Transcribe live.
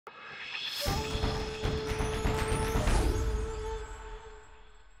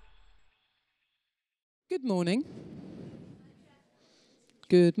Good morning.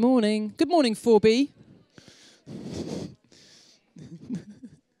 Good morning. Good morning, 4B.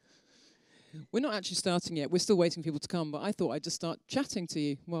 We're not actually starting yet. We're still waiting for people to come, but I thought I'd just start chatting to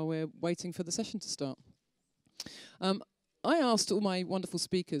you while we're waiting for the session to start. I asked all my wonderful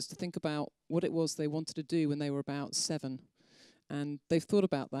speakers to think about what it was they wanted to do when they were about 7. And they've thought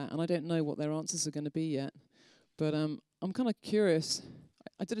about that, and I don't know what their answers are going to be yet. But I'm kind of curious.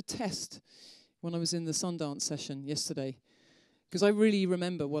 I did a test when I was in the Sundance session yesterday, because I really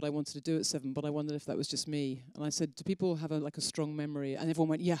remember what I wanted to do at 7, but I wondered if that was just me. And I said, do people have a strong memory? And everyone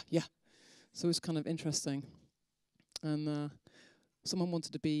went, yeah. So it was kind of interesting. And someone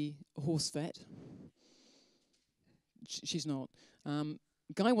wanted to be a horse vet. She's not.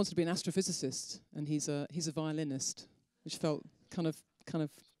 Guy wanted to be an astrophysicist, and he's a violinist, which felt kind of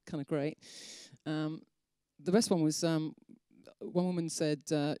great. The best one was one woman said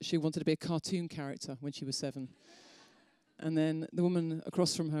she wanted to be a cartoon character when she was 7, and then the woman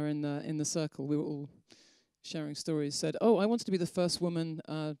across from her in the circle, we were all sharing stories, said, "Oh, I wanted to be the first woman,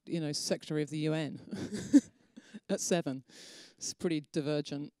 secretary of the UN." At 7, it's pretty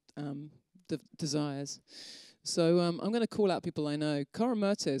divergent desires. So I'm going to call out people I know. Cara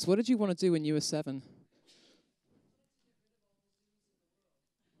Mertes, what did you want to do when you were 7?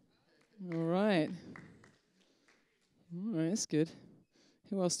 All right, that's good.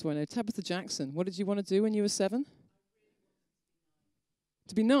 Who else do I know? Tabitha Jackson, what did you want to do when you were 7?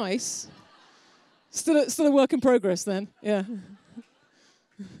 To be nice? Still a work in progress then, yeah.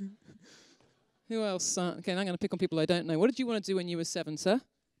 Who else? Okay, I'm going to pick on people I don't know. What did you want to do when you were 7, sir?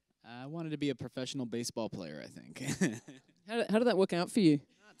 I wanted to be a professional baseball player, I think. How did that work out for you?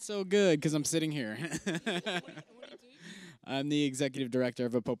 Not so good, because I'm sitting here. What do you do? I'm the executive director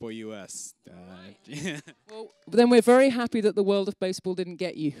of APOPO US. Well, then we're very happy that the world of baseball didn't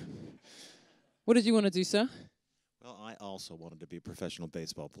get you. What did you want to do, sir? Well, I also wanted to be a professional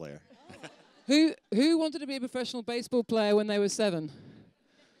baseball player. Who wanted to be a professional baseball player when they were 7?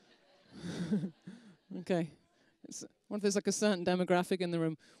 Okay. I wonder if there's like a certain demographic in the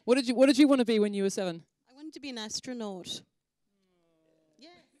room. What did you want to be when you were 7? I wanted to be an astronaut. Yeah.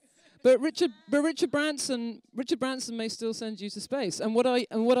 But Richard Branson may still send you to space. And what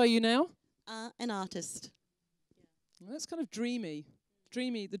are you now? An artist. Well, that's kind of dreamy,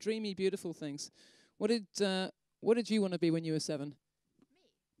 the dreamy, beautiful things. What did you want to be when you were 7? Me?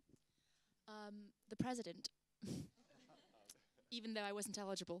 The president. Even though I wasn't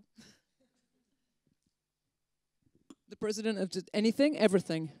eligible. The president of anything,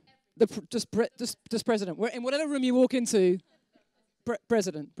 everything. Just president. In whatever room you walk into,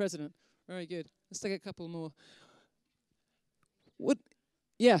 president. Very good. Let's take a couple more.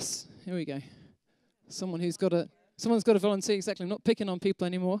 Yes, here we go. Someone's got to volunteer. Exactly. I'm not picking on people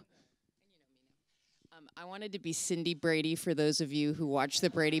anymore. I wanted to be Cindy Brady. For those of you who watch the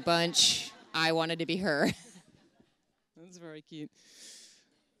Brady Bunch, I wanted to be her. That's very cute.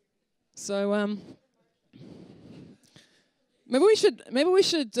 So maybe we should. I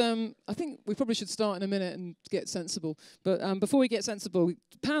think we probably should start in a minute and get sensible. But before we get sensible,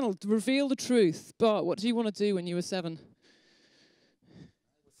 panel, reveal the truth. Bart, what did you want to do when you were 7?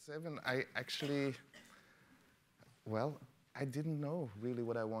 7, I didn't know really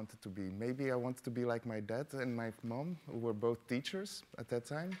what I wanted to be. Maybe I wanted to be like my dad and my mom, who were both teachers at that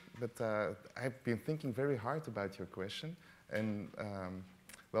time. But I've been thinking very hard about your question. And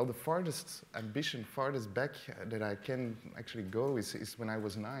the farthest ambition, farthest back that I can actually go is when I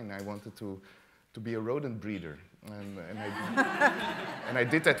was 9. I wanted to be a rodent breeder. And I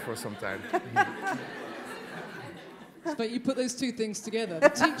did that for some time. But you put those two things together, the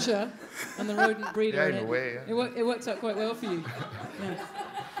teacher and the rodent breeder. Yeah, in a way, yeah. It worked out quite well for you. Yeah.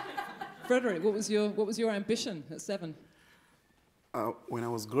 Fredrick, what was your ambition at 7? When I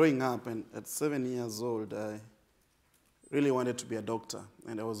was growing up, and at 7 years old, I really wanted to be a doctor.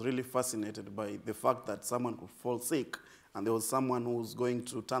 And I was really fascinated by the fact that someone could fall sick, and there was someone who was going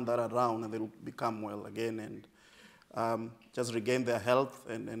to turn that around, and they would become well again, and just regain their health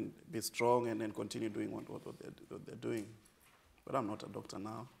and be strong and then continue doing what they're doing. But I'm not a doctor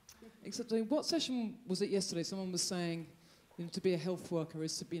now. Except, what session was it yesterday? Someone was saying to be a health worker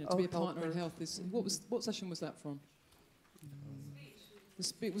is to be a partner in health. What session was that from?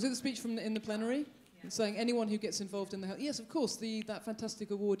 Was it the speech in the plenary? Yeah. Saying anyone who gets involved in the health. Yes, of course, that fantastic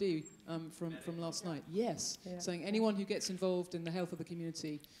awardee from last night. Yes, yeah. Saying anyone who gets involved in the health of the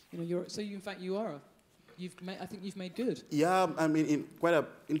community. I think you've made good. Yeah, I mean, in quite an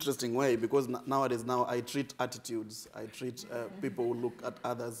interesting way, because nowadays I treat attitudes. I treat people who look at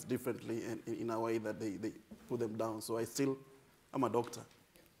others differently and in a way that they put them down. So I'm a doctor.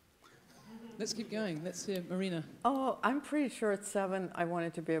 Let's keep going. Let's hear Marina. Oh, I'm pretty sure at 7 I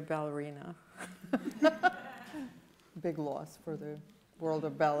wanted to be a ballerina. Big loss for the world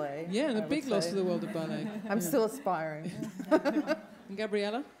of ballet. Yeah, and a big loss for the world of ballet. I'm still aspiring. And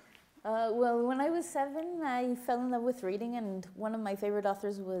Gabriella? Well, when I was 7, I fell in love with reading, and one of my favorite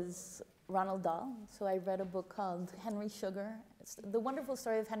authors was Roald Dahl. So I read a book called Henry Sugar. It's the wonderful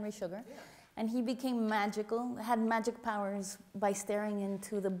story of Henry Sugar. And he became magical, had magic powers by staring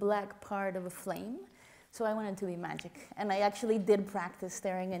into the black part of a flame. So I wanted to be magic. And I actually did practice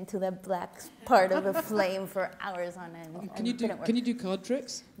staring into the black part of a flame for hours on end. Can you do card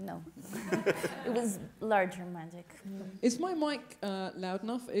tricks? No. It was larger magic. Is my mic loud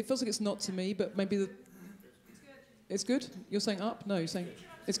enough? It feels like it's not to me, but maybe it's good? You're saying up? No, you're saying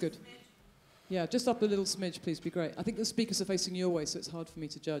it's good. Yeah, just up a little smidge, please, be great. I think the speakers are facing your way, so it's hard for me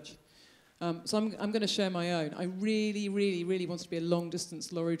to judge. So I'm going to share my own. I really, really, really wanted to be a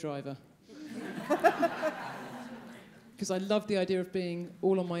long-distance lorry driver. Because I love the idea of being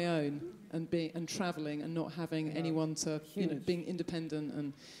all on my own and travelling and not having anyone to, being independent.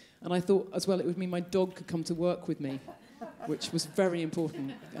 And I thought as well it would mean my dog could come to work with me, which was very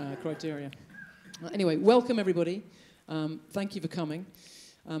important criteria. Anyway, welcome everybody. Thank you for coming.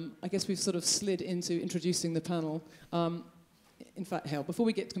 I guess we've sort of slid into introducing the panel. In fact, hell, before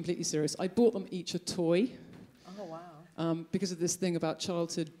we get completely serious, I bought them each a toy. Oh, wow. Because of this thing about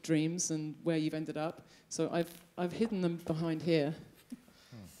childhood dreams and where you've ended up. So I've hidden them behind here.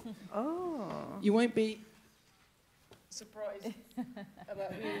 Oh. You won't be surprised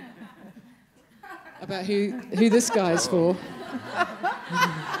about who this guy's for.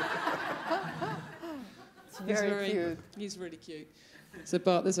 It's very cute. He's really cute. So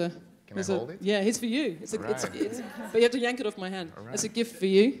Bart, there's a... Can I hold it? Yeah, it's for you. It's Right. but you have to yank it off my hand. All right. It's a gift for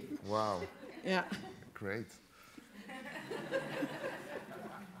you. Wow. Yeah. Great.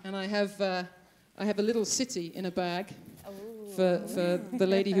 And I have a little city in a bag for the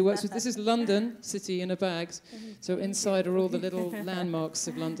lady who works with. This is London City in a bag. So inside are all the little landmarks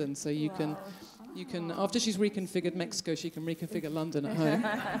of London. So you can after she's reconfigured Mexico, she can reconfigure London at home.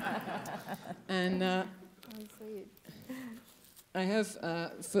 And I have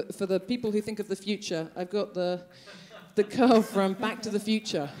for the people who think of the future, I've got the car from Back to the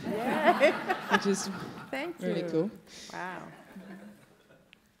Future, which is really cool. Wow.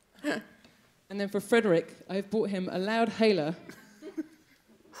 And then for Fredrick, I've bought him a loud hailer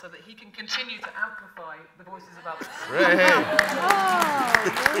so that he can continue to amplify the voices of others. Right. Oh,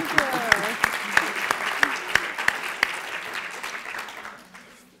 very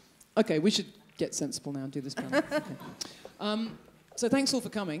good. Okay, we should get sensible now and do this panel. Okay. So thanks all for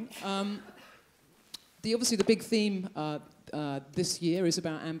coming. Obviously the big theme this year is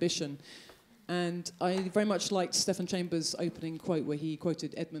about ambition. And I very much liked Stephen Chambers' opening quote where he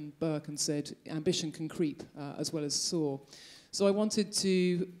quoted Edmund Burke and said, ambition can creep as well as soar. So I wanted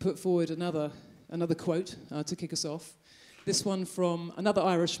to put forward another quote to kick us off. This one from another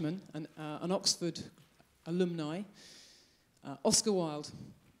Irishman, an Oxford alumni, Oscar Wilde.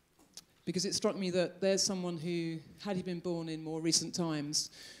 Because it struck me that there's someone who, had he been born in more recent times,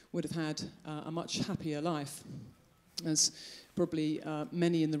 would have had a much happier life. As probably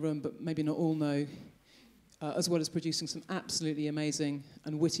many in the room, but maybe not all know, as well as producing some absolutely amazing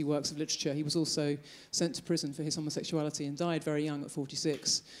and witty works of literature. He was also sent to prison for his homosexuality and died very young at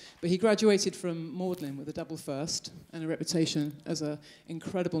 46. But he graduated from Magdalen with a double first and a reputation as an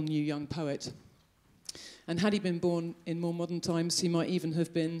incredible new young poet. And had he been born in more modern times, he might even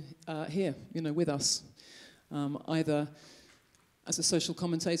have been here, with us, either as a social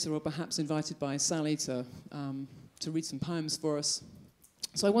commentator or perhaps invited by Sally to read some poems for us.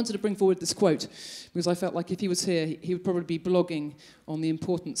 So I wanted to bring forward this quote because I felt like if he was here, he would probably be blogging on the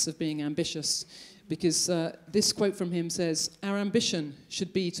importance of being ambitious, because this quote from him says, "Our ambition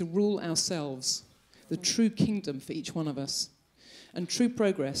should be to rule ourselves, the true kingdom for each one of us. And true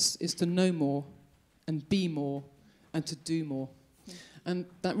progress is to know more and be more and to do more." And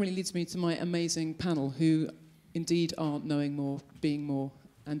that really leads me to my amazing panel, who indeed are knowing more, being more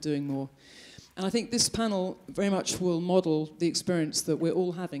and doing more. And I think this panel very much will model the experience that we're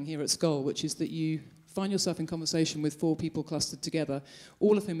all having here at Skoll, which is that you find yourself in conversation with 4 people clustered together,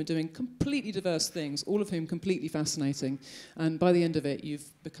 all of whom are doing completely diverse things, all of whom completely fascinating. And by the end of it,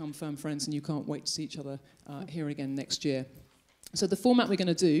 you've become firm friends and you can't wait to see each other here again next year. So the format we're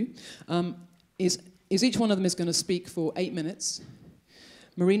going to do is each one of them is going to speak for 8 minutes.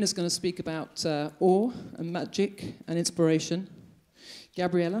 Marina's going to speak about awe and magic and inspiration.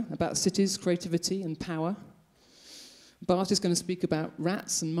 Gabriella about cities, creativity and power. Bart is going to speak about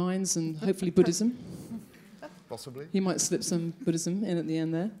rats and mines and hopefully Buddhism. Possibly. He might slip some Buddhism in at the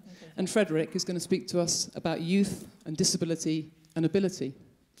end there. Okay. And Fredrick is going to speak to us about youth and disability and ability.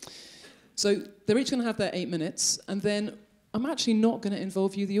 So they're each going to have their 8 minutes, and then I'm actually not going to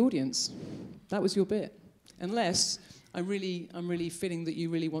involve you, the audience. That was your bit. Unless I'm really feeling that you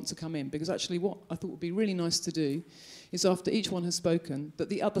really want to come in, because actually what I thought would be really nice to do is after each one has spoken, that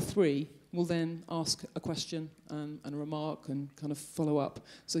the other three will then ask a question and a remark and kind of follow up.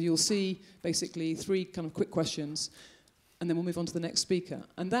 So you'll see basically 3 kind of quick questions, and then we'll move on to the next speaker.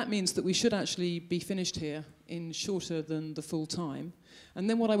 And that means that we should actually be finished here in shorter than the full time. And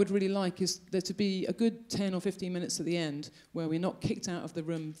then what I would really like is there to be a good 10 or 15 minutes at the end where we're not kicked out of the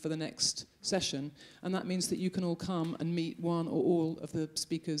room for the next session. And that means that you can all come and meet one or all of the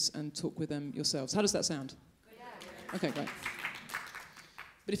speakers and talk with them yourselves. How does that sound? Okay, great.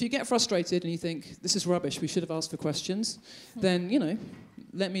 But if you get frustrated and you think, this is rubbish, we should have asked for questions, then, you know,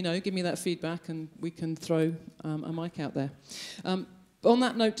 let me know, give me that feedback, and we can throw a mic out there. On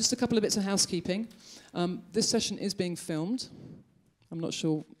that note, just a couple of bits of housekeeping. This session is being filmed. I'm not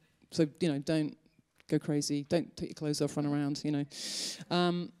sure, so, you know, don't go crazy. Don't take your clothes off, run around, you know.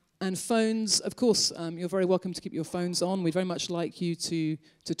 And phones, of course, you're very welcome to keep your phones on. We'd very much like you to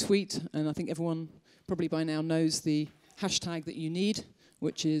tweet, and I think everyone probably by now knows the hashtag that you need,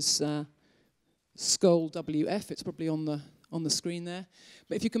 which is SkollWF. It's probably on the screen there.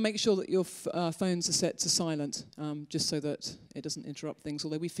 But if you can make sure that your phones are set to silent, just so that it doesn't interrupt things,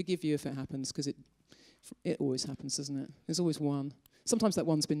 although we forgive you if it happens, because it always happens, doesn't it? There's always one. Sometimes that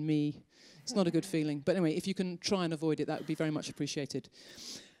one's been me. It's not a good feeling. But anyway, if you can try and avoid it, that would be very much appreciated.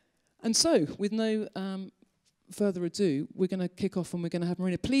 And so, with no further ado, we're going to kick off and we're going to have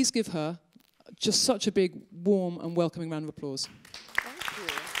Marina. Please give her just such a big, warm and welcoming round of applause.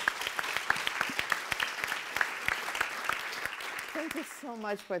 Thank you so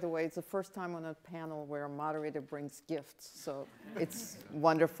much, by the way. It's the first time on a panel where a moderator brings gifts, so it's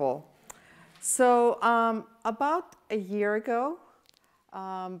wonderful. So about a year ago,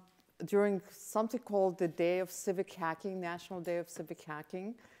 during something called the Day of Civic Hacking, National Day of Civic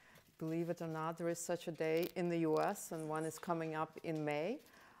Hacking, believe it or not, there is such a day in the US, and one is coming up in May.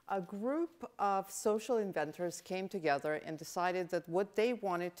 A group of social inventors came together and decided that what they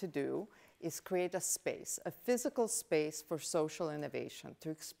wanted to do is create a space, a physical space for social innovation, to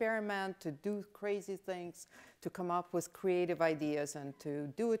experiment, to do crazy things, to come up with creative ideas, and to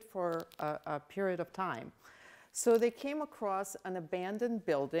do it for a period of time. So they came across an abandoned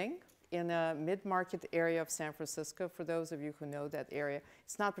building in a mid-market area of San Francisco. For those of you who know that area,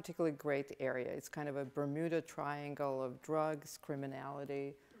 it's not a particularly great area. It's kind of a Bermuda Triangle of drugs,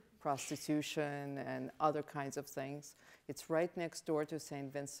 criminality, prostitution, and other kinds of things. It's right next door to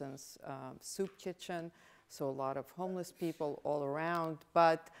St. Vincent's soup kitchen, so a lot of homeless people all around.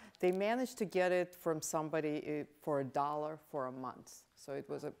 But they managed to get it from somebody for $1 for a month. So it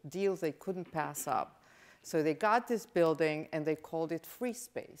was a deal they couldn't pass up. So they got this building and they called it free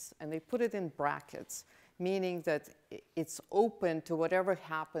space, and they put it in brackets, meaning that it's open to whatever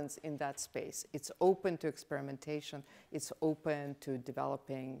happens in that space. It's open to experimentation. It's open to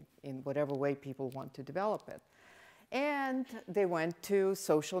developing in whatever way people want to develop it. And they went to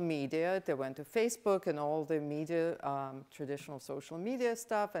social media. They went to Facebook and all the media, traditional social media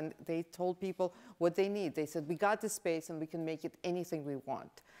stuff, and they told people what they need. They said, we got this space and we can make it anything we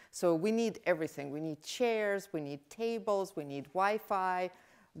want. So we need everything. We need chairs, we need tables, we need Wi-Fi,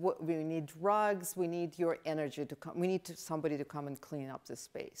 we need drugs, we need your energy to come. We need somebody to come and clean up this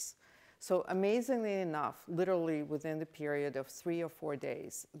space. So amazingly enough, literally within the period of 3 or 4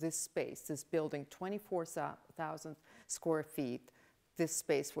 days, this space, this building, 24,000 square feet, this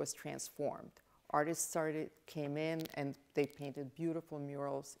space was transformed. Artists came in and they painted beautiful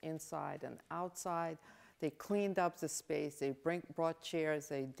murals inside and outside. They cleaned up the space, they brought chairs,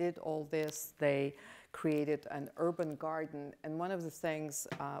 they did all this, they created an urban garden. And one of the things,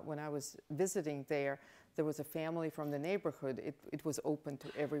 when I was visiting there was a family from the neighborhood. It was open to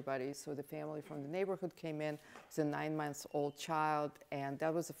everybody. So the family from the neighborhood came in. It was a 9-month-old child, and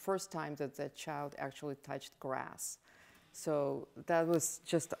that was the first time that that child actually touched grass. So that was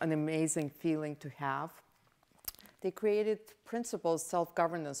just an amazing feeling to have. They created principles,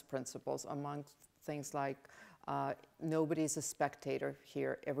 self-governance principles, among things like nobody's a spectator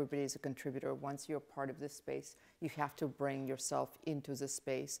here, everybody's a contributor. Once you're part of this space, you have to bring yourself into the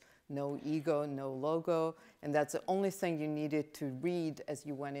space. No ego, no logo, and that's the only thing you needed to read as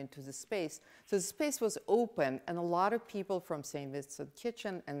you went into the space. So the space was open, and a lot of people from St. Vincent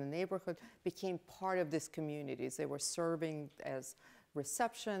Kitchen and the neighborhood became part of this community. They were serving as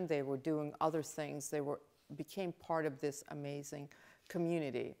reception, they were doing other things, became part of this amazing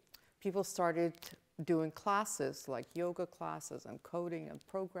community. people started doing classes like yoga classes and coding and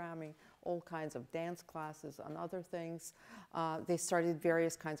programming, all kinds of dance classes and other things. They started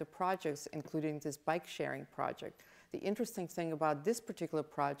various kinds of projects, including this bike sharing project. The interesting thing about this particular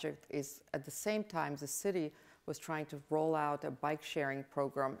project is at the same time the city was trying to roll out a bike sharing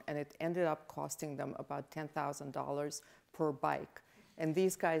program, and it ended up costing them about $10,000 per bike. And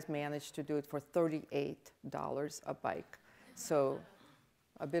these guys managed to do it for $38 a bike. So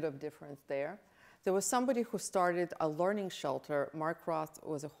a bit of difference there. There was somebody who started a learning shelter. Mark Roth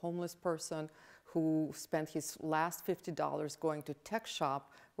was a homeless person who spent his last $50 going to tech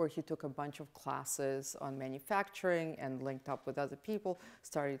shop, where he took a bunch of classes on manufacturing and linked up with other people,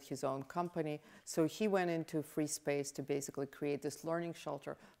 started his own company. So he went into free space to basically create this learning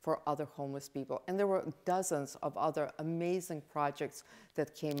shelter for other homeless people. And there were dozens of other amazing projects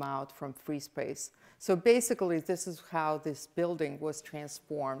that came out from free space. So basically, this is how this building was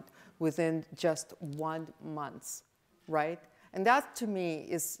transformed within just 1 month, right? And that, to me,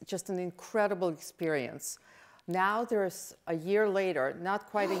 is just an incredible experience. Now there's a year later, not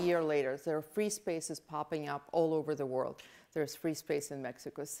quite a year later, there are free spaces popping up all over the world. There's free space in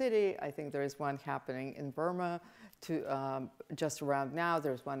Mexico City. I think there is one happening in Burma just around now.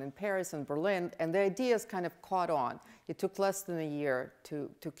 There's one in Paris and Berlin. And the ideas kind of caught on. It took less than a year to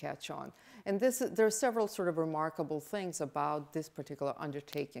catch on. And there are several sort of remarkable things about this particular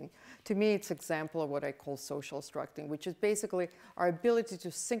undertaking. To me, it's an example of what I call social structuring, which is basically our ability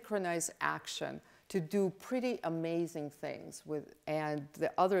to synchronize action to do pretty amazing things with, and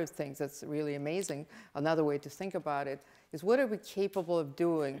the other things that's really amazing, another way to think about it, is what are we capable of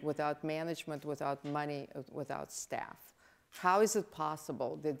doing without management, without money, without staff? How is it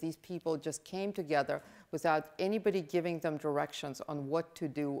possible that these people just came together without anybody giving them directions on what to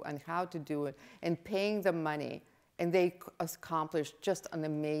do and how to do it and paying them money? And they accomplished just an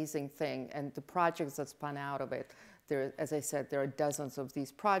amazing thing. And the projects that spun out of it, there, as I said, there are dozens of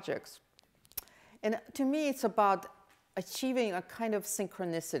these projects. And to me, it's about achieving a kind of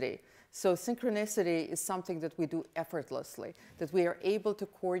synchronicity. So synchronicity is something that we do effortlessly, that we are able to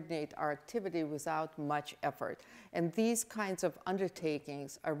coordinate our activity without much effort. And these kinds of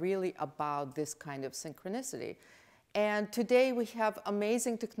undertakings are really about this kind of synchronicity. And today we have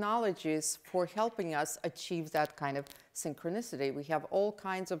amazing technologies for helping us achieve that kind of synchronicity. We have all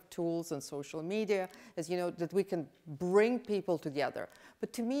kinds of tools and social media, as you know, that we can bring people together.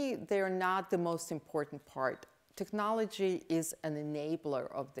 But to me, they are not the most important part. Technology is an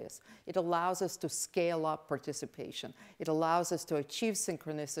enabler of this. It allows us to scale up participation. It allows us to achieve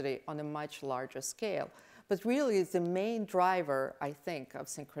synchronicity on a much larger scale. But really, the main driver, I think, of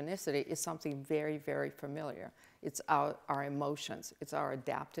synchronicity is something very, very familiar. It's our emotions. It's our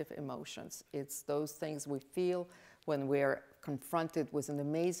adaptive emotions. It's those things we feel when we're confronted with an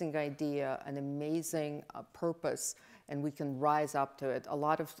amazing idea, an amazing purpose, and we can rise up to it. A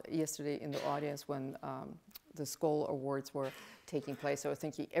lot of yesterday in the audience when the Skoll Awards were taking place, I was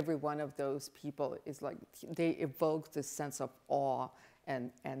thinking every one of those people is like, they evoke this sense of awe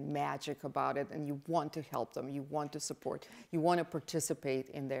and magic about it, and you want to help them, you want to support, you want to participate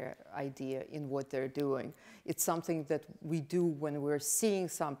in their idea, in what they're doing. It's something that we do when we're seeing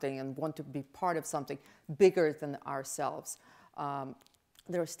something and want to be part of something bigger than ourselves.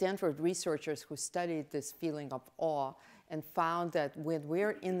 There are Stanford researchers who studied this feeling of awe and found that when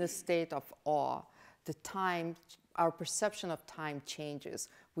we're in the state of awe, the time, our perception of time changes.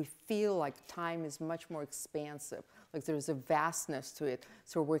 We feel like time is much more expansive, like there's a vastness to it.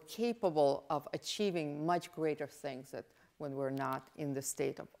 So we're capable of achieving much greater things that when we're not in the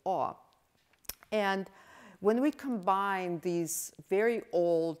state of awe. And when we combine these very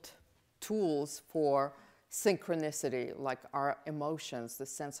old tools for synchronicity, like our emotions, the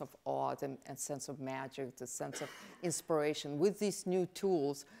sense of awe and sense of magic, the sense of inspiration, with these new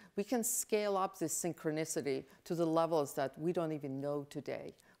tools, we can scale up this synchronicity to the levels that we don't even know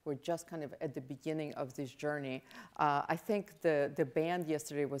today. We're just kind of at the beginning of this journey. I think the band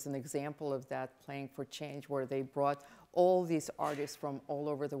yesterday was an example of that, Playing for Change, where they brought all these artists from all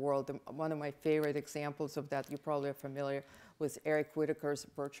over the world. And one of my favorite examples of that, you probably are familiar, was Eric Whitaker's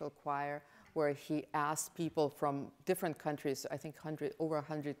virtual choir, where he asked people from different countries, I think over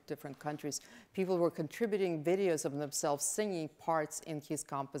 100 different countries. People were contributing videos of themselves singing parts in his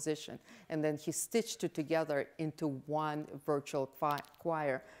composition. And then he stitched it together into one virtual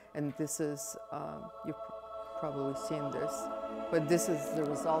choir. And this is, you've probably seen this, but this is the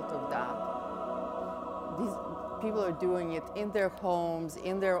result of that. These people are doing it in their homes,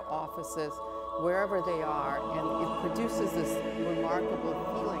 in their offices, wherever they are, and it produces this remarkable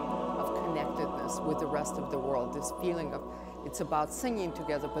feeling of connectedness with the rest of the world, this feeling of It's about singing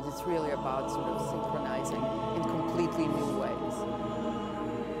together, but it's really about sort of synchronizing in completely new ways.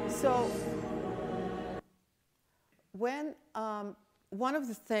 So when one of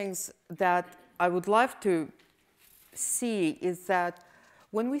the things that I would love to see is that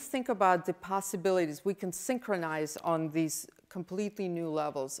when we think about the possibilities, we can synchronize on these completely new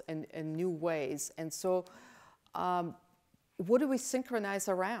levels and new ways. And so what do we synchronize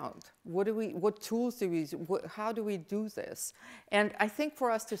around? What tools do we use? How do we do this? And I think for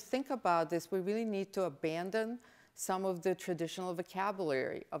us to think about this, we really need to abandon some of the traditional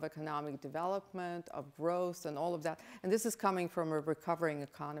vocabulary of economic development, of growth, and all of that. And this is coming from a recovering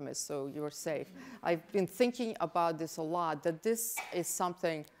economist, so you're safe. I've been thinking about this a lot, that this is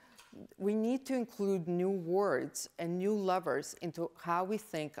something we need to include new words and new levers into how we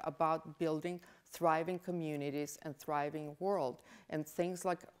think about building thriving communities and thriving world. And things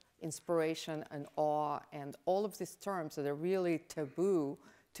like inspiration and awe and all of these terms that are really taboo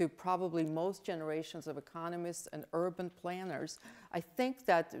to probably most generations of economists and urban planners. I think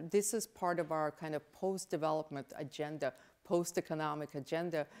that this is part of our kind of post-development agenda, post-economic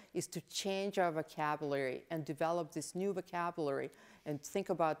agenda, is to change our vocabulary and develop this new vocabulary and think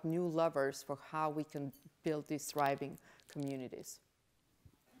about new levers for how we can build these thriving communities.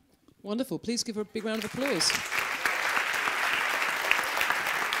 Wonderful. Please give her a big round of applause.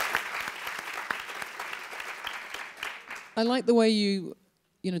 I like the way you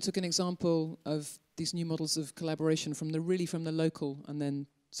took an example of these new models of collaboration from the local and then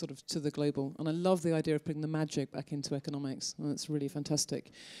sort of to the global. And I love the idea of putting the magic back into economics. And that's really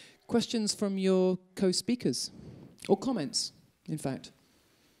fantastic. Questions from your co-speakers? Or comments, in fact?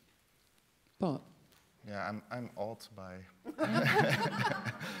 Bart? Yeah, I'm awed by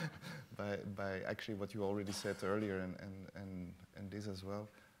by actually what you already said earlier and this as well.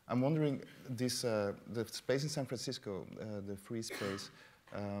 I'm wondering, this the space in San Francisco, the free space,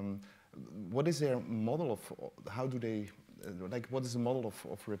 what is their model of, how do they, what is the model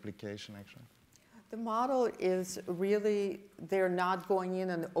of replication actually? The model is really, they're not going in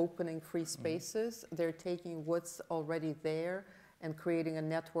and opening free spaces. They're taking what's already there and creating a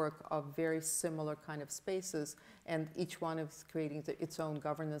network of very similar kind of spaces. And each one is creating its own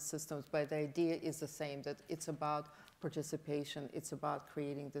governance systems. But the idea is the same, that it's about participation. It's about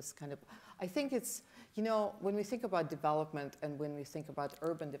creating this kind of, I think it's, when we think about development and when we think about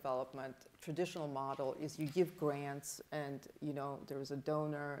urban development, traditional model is you give grants and, there's a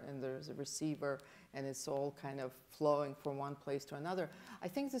donor and there's a receiver and it's all kind of flowing from one place to another. I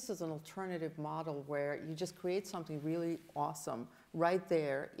think this is an alternative model where you just create something really awesome right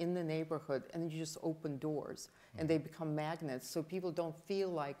there in the neighborhood and you just open doors and they become magnets so people don't feel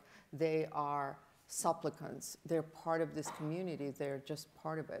like they are supplicants. They're part of this community. They're just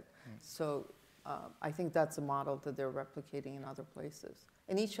part of it. So I think that's a model that they're replicating in other places.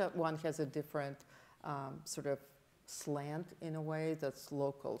 And each one has a different sort of slant in a way that's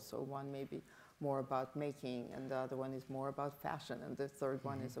local. So one may be more about making, and the other one is more about fashion, and the third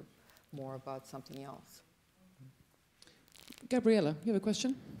one is more about something else. Gabriella, you have a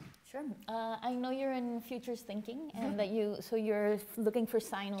question? Sure. I know you're in futures thinking, and that you're looking for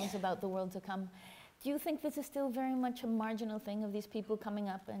signals about the world to come. Do you think this is still very much a marginal thing of these people coming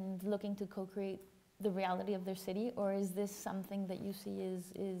up and looking to co-create the reality of their city, or is this something that you see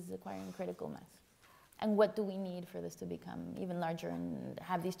is acquiring critical mass? And what do we need for this to become even larger and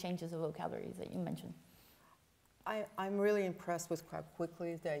have these changes of vocabularies that you mentioned? I'm really impressed with how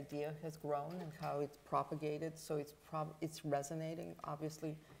quickly the idea has grown and how it's propagated. So it's resonating,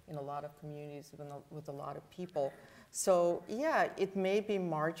 obviously, in a lot of communities with a lot of people. So yeah, it may be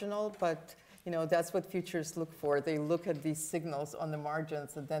marginal, but that's what futures look for. They look at these signals on the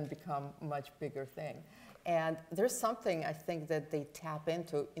margins and then become a much bigger thing. And there's something I think that they tap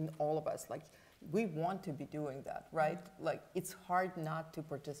into in all of us. Like, we want to be doing that, right? Like, it's hard not to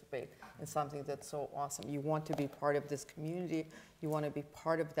participate in something that's so awesome. You want to be part of this community. You want to be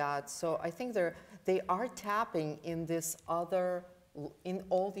part of that. So I think they are tapping in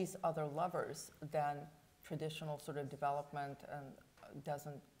all these other levers than traditional sort of development and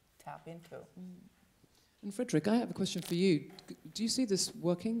doesn't tap into. And Fredrick, I have a question for you. Do you see this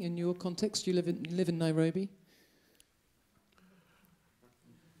working in your context? You live in Nairobi.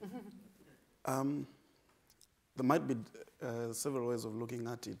 There might be several ways of looking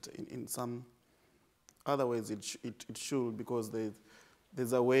at it. In some other ways, it should, because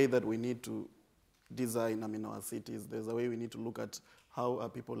there's a way that we need to design our cities. There's a way we need to look at how are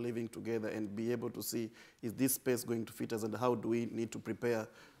people living together and be able to see, is this space going to fit us, and how do we need to prepare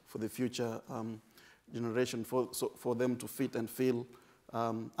for the future generation for them to fit and feel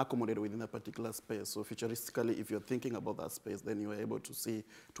accommodated within a particular space. So futuristically, if you're thinking about that space, then you are able to see,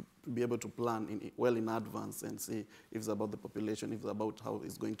 to be able to plan well in advance and see if it's about the population, if it's about how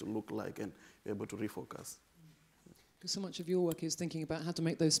it's going to look like, and be able to refocus. Because so much of your work is thinking about how to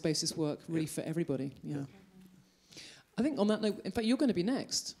make those spaces work really for everybody. Yeah. I think on that note, in fact, you're going to be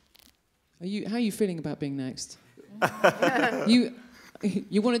next. How are you feeling about being next?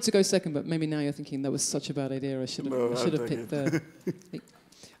 You wanted to go second, but maybe now you're thinking that was such a bad idea. I should have picked third.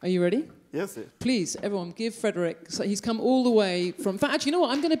 Are you ready? Yes, sir. Please, everyone, give Fredrick. So he's come all the way from. In fact, actually, you know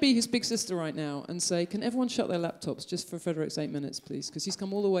what? I'm going to be his big sister right now and say, can everyone shut their laptops just for Fredrick's 8 minutes, please? Because he's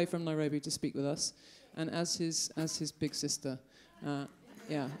come all the way from Nairobi to speak with us, and as his big sister,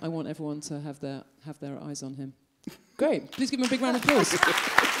 yeah, I want everyone to have their eyes on him. Great. Please give him a big round of applause.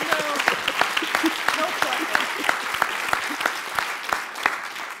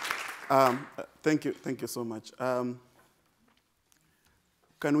 Thank you so much.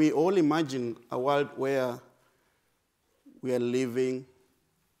 Can we all imagine a world where we are living,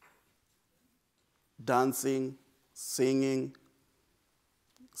 dancing, singing,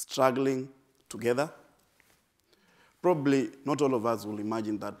 struggling together? Probably not all of us will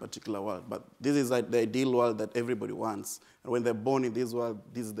imagine that particular world, but this is the ideal world that everybody wants. And when they're born in this world,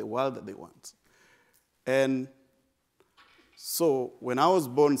 this is the world that they want. And so when I was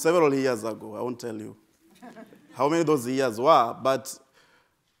born several years ago, I won't tell you how many those years were, but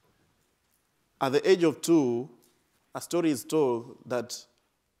at the age of 2, a story is told that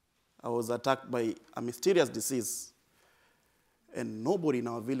I was attacked by a mysterious disease, and nobody in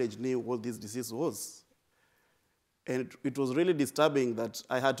our village knew what this disease was. And it was really disturbing that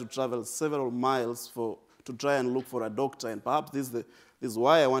I had to travel several miles to try and look for a doctor, and perhaps this is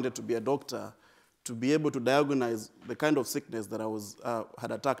why I wanted to be a doctor, to be able to diagnose the kind of sickness that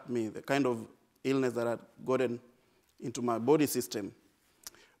had attacked me, the kind of illness that had gotten into my body system.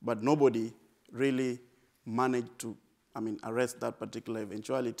 But nobody really managed to, arrest that particular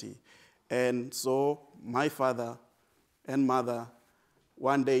eventuality. And so my father and mother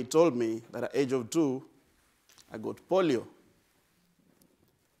one day told me that at the age of 2, I got polio.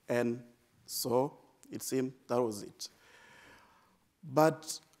 And so it seemed that was it.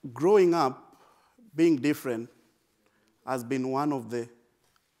 But growing up, being different has been one of the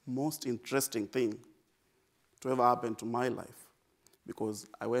most interesting things to ever happen to my life, because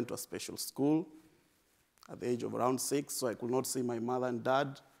I went to a special school at the age of around 6, so I could not see my mother and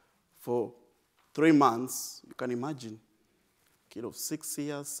dad for 3 months. You can imagine, a kid of 6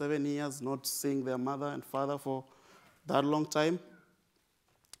 years, 7 years, not seeing their mother and father for that long time.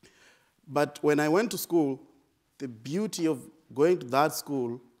 But when I went to school, the beauty of going to that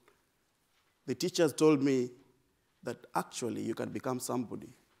school, the teachers told me that actually you can become somebody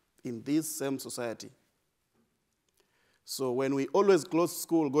in this same society. So when we always closed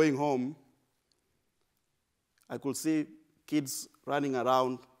school going home, I could see kids running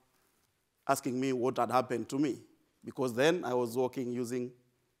around asking me what had happened to me, because then I was walking using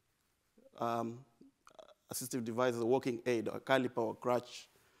assistive devices, a walking aid, a caliper or crutch,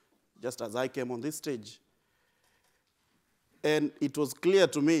 just as I came on this stage. And it was clear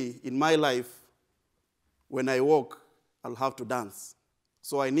to me in my life, when I walk, I'll have to dance.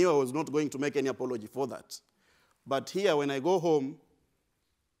 So I knew I was not going to make any apology for that. But here, when I go home,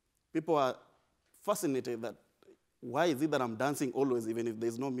 people are fascinated that why is it that I'm dancing always, even if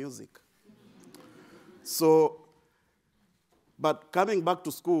there's no music? So, but coming back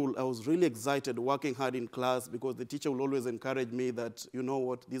to school, I was really excited, working hard in class, because the teacher will always encourage me that, you know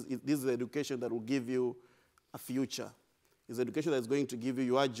what, this is the education that will give you a future. It's education that's going to give you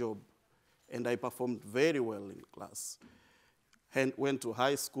your job. And I performed very well in class. And went to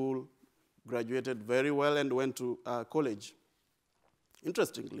high school, graduated very well, and went to college.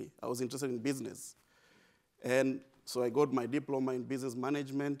 Interestingly, I was interested in business. And so I got my diploma in business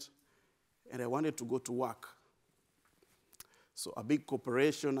management, and I wanted to go to work. So a big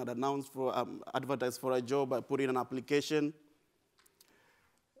corporation had advertised for a job. I put in an application.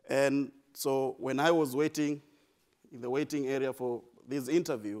 And so when I was waiting in the waiting area for this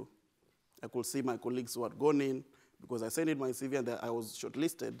interview, I could see my colleagues who had gone in, because I sent in my CV and I was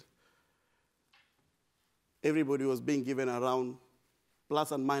shortlisted. Everybody was being given around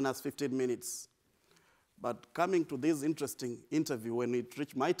plus and minus 15 minutes. But coming to this interesting interview, when it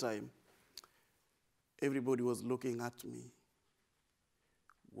reached my time, everybody was looking at me.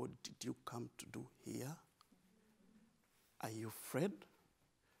 What did you come to do here? Are you Fred?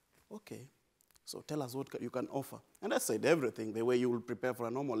 Okay, so tell us what you can offer. And I said everything, the way you will prepare for a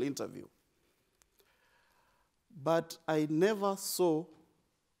normal interview. But I never saw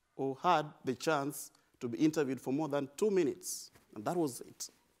or had the chance to be interviewed for more than 2 minutes. And that was it.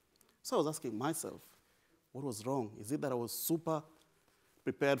 So I was asking myself, what was wrong? Is it that I was super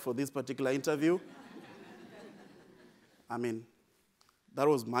prepared for this particular interview? I mean, that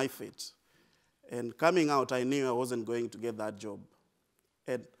was my fate. And coming out, I knew I wasn't going to get that job.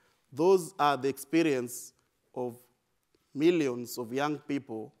 And those are the experience of millions of young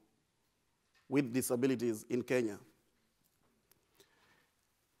people with disabilities in Kenya.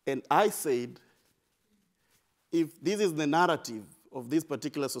 And I said, if this is the narrative of this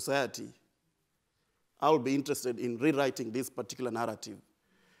particular society, I'll be interested in rewriting this particular narrative.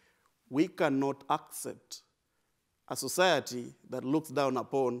 We cannot accept a society that looks down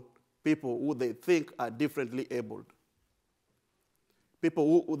upon people who they think are differently abled.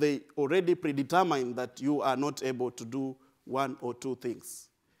 People who they already predetermine that you are not able to do one or two things.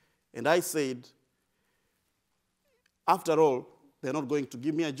 And I said, after all, they're not going to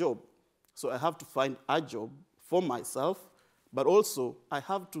give me a job. So I have to find a job for myself, but also I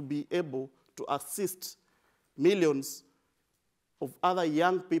have to be able to assist millions of other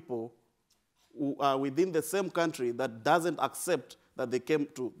young people who are within the same country that doesn't accept that they came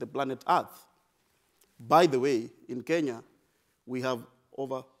to the planet Earth. By the way, in Kenya, we have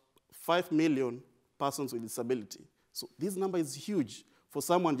over 5 million persons with disability. So this number is huge for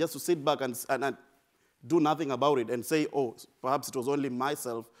someone just to sit back and do nothing about it and say, oh, perhaps it was only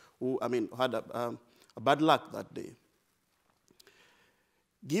myself who, had a bad luck that day.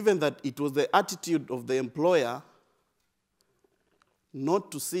 Given that it was the attitude of the employer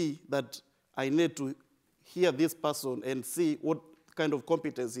not to see that I need to hear this person and see what kind of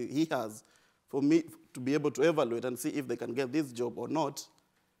competency he has for me to be able to evaluate and see if they can get this job or not,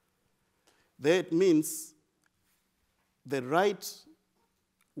 that means the right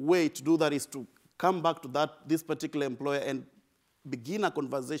way to do that is to come back to this particular employer and begin a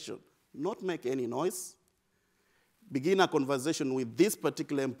conversation, not make any noise, begin a conversation with this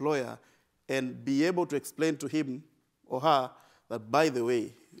particular employer and be able to explain to him or her that, by the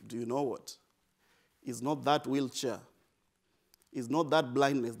way, do you know what? It's not that wheelchair. It's not that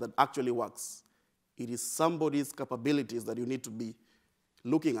blindness that actually works. It is somebody's capabilities that you need to be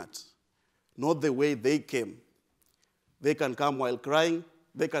looking at, not the way they came. They can come while crying.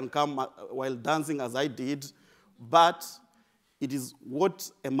 They can come while dancing as I did. But it is what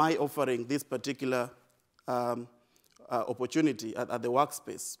am I offering this particular opportunity at the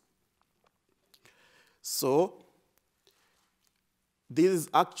workspace. So this is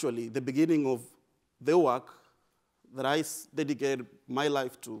actually the beginning of the work that I dedicated my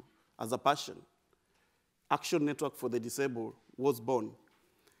life to as a passion. Action Network for the Disabled was born.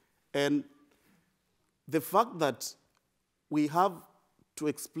 And the fact that we have to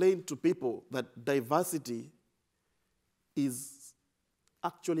explain to people that diversity is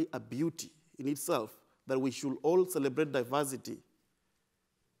actually a beauty in itself, that we should all celebrate diversity,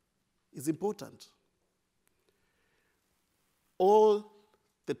 is important. All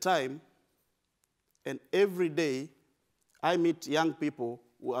the time and every day, I meet young people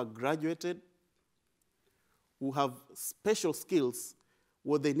who are graduated, who have special skills.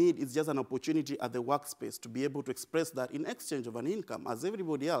 What they need is just an opportunity at the workspace to be able to express that in exchange of an income, as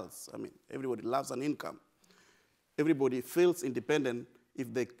everybody else. Everybody loves an income. Everybody feels independent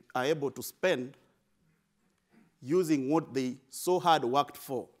if they are able to spend using what they so hard worked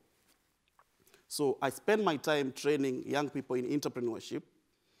for. So I spend my time training young people in entrepreneurship.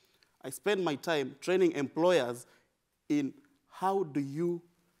 I spend my time training employers in how do you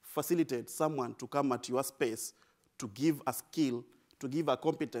facilitate someone to come at your space to give a skill, to give a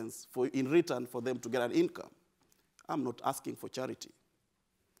competence in return for them to get an income. I'm not asking for charity.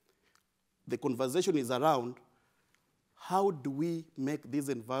 The conversation is around how do we make this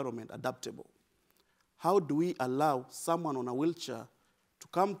environment adaptable? How do we allow someone on a wheelchair to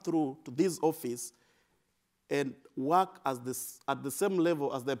come through to this office and work at the same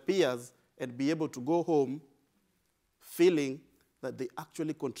level as their peers and be able to go home feeling that they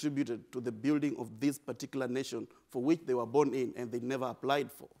actually contributed to the building of this particular nation for which they were born in and they never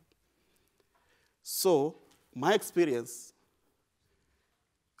applied for. So my experience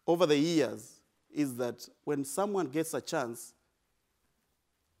over the years is that when someone gets a chance,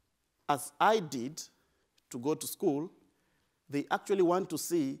 as I did, to go to school, they actually want to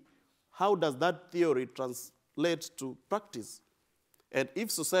see how does that theory translate to practice. And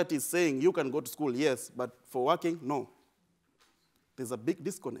if society is saying you can go to school, yes, but for working, no. There's a big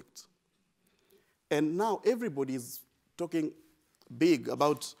disconnect. And now everybody is talking big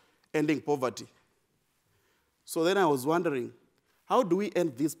about ending poverty. So then I was wondering, how do we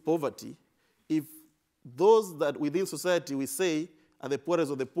end this poverty if those that within society we say are the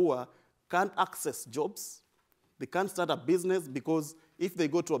poorest of the poor can't access jobs, They can't start a business because if they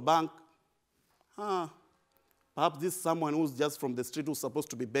go to a bank, perhaps this is someone who's just from the street who's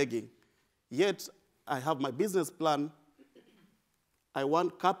supposed to be begging. Yet, I have my business plan. I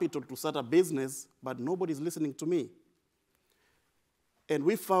want capital to start a business, but nobody's listening to me. And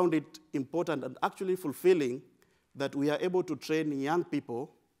we found it important and actually fulfilling that we are able to train young people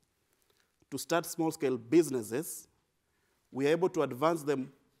to start small-scale businesses. We are able to advance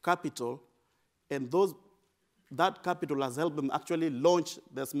them capital, and that capital has helped them actually launch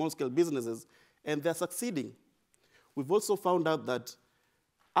their small-scale businesses, and they're succeeding. We've also found out that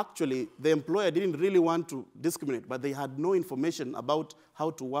actually the employer didn't really want to discriminate, but they had no information about how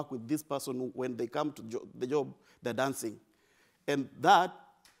to work with this person when they come to the job, they're dancing. And that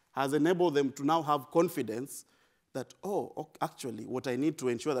has enabled them to now have confidence that, actually, what I need to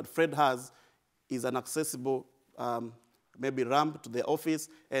ensure that Fred has is an accessible, maybe ramp to the office,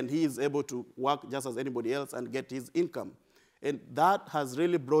 and he is able to work just as anybody else and get his income. And that has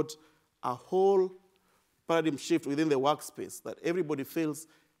really brought a whole paradigm shift within the workspace, that everybody feels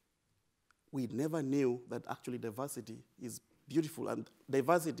we never knew that actually diversity is beautiful, and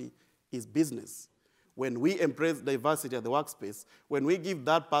diversity is business. When we embrace diversity at the workspace, when we give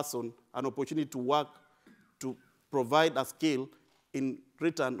that person an opportunity to work, to provide a skill in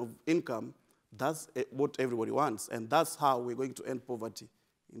return of income, that's what everybody wants. And that's how we're going to end poverty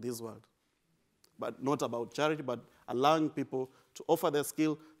in this world. But not about charity, but allowing people to offer their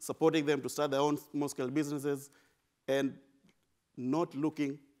skill, supporting them to start their own small-scale businesses, and not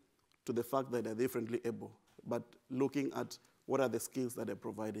looking to the fact that they're differently able, but looking at what are the skills that they're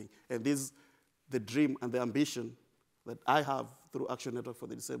providing. And this is the dream and the ambition that I have through Action Network for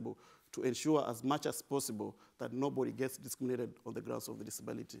the Disabled, to ensure as much as possible that nobody gets discriminated on the grounds of the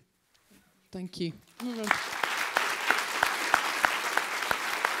disability. Thank you.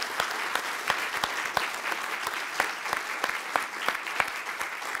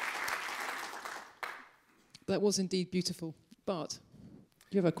 That was indeed beautiful. Bart,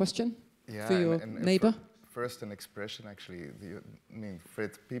 do you have a question for your neighbor? First, an expression, actually.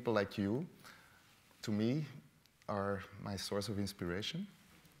 Fred, people like you, to me, are my source of inspiration.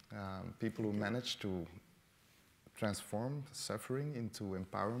 People who manage to transform suffering into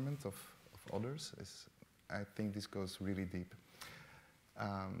empowerment of others. I think this goes really deep.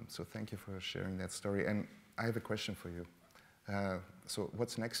 So thank you for sharing that story. And I have a question for you. So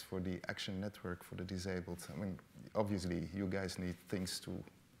what's next for the Action Network for the Disabled? I mean, obviously, you guys need things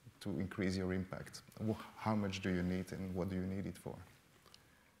to increase your impact. How much do you need, and what do you need it for?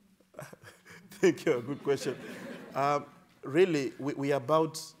 Thank you, a good question. Really, we are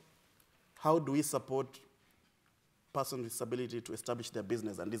about how do we support persons with disability to establish their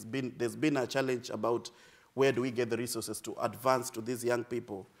business. And there's been a challenge about where do we get the resources to advance to these young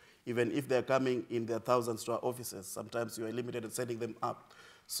people. Even if they're coming in their thousands to our offices, sometimes you are limited in setting them up.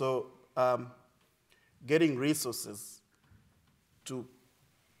 So getting resources to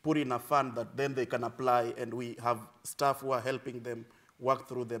put in a fund that then they can apply, and we have staff who are helping them work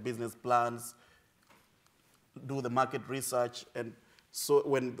through their business plans, do the market research, and so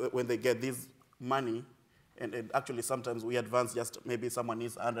when they get this money, and actually sometimes we advance just maybe someone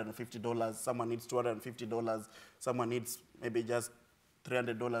needs $150, someone needs $250, someone needs maybe just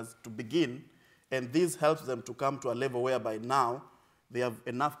 $300 to begin, and this helps them to come to a level whereby now they have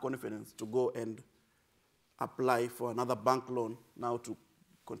enough confidence to go and apply for another bank loan now to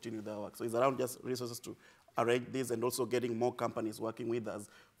continue their work. So it's around just resources to arrange this, and also getting more companies working with us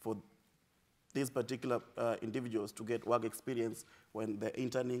for these particular individuals to get work experience when they're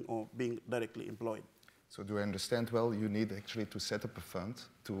interning or being directly employed. So do I understand well, you need actually to set up a fund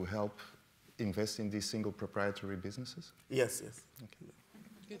to help invest in these single proprietary businesses? Yes, yes. Okay.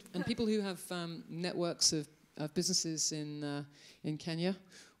 Good. And people who have networks of businesses in Kenya,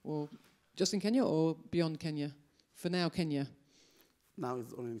 or just in Kenya or beyond Kenya? For now, Kenya. Now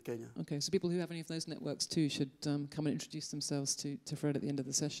it's only in Kenya. Okay, so people who have any of those networks too should come and introduce themselves to Fred at the end of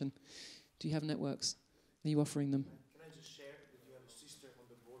the session. Do you have networks? Are you offering them? Can I just share that you have a sister on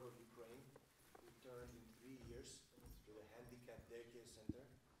the border of Ukraine who turned in 3 years to the handicapped daycare center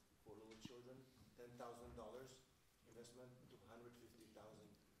for little children, $10,000 investment to $150,000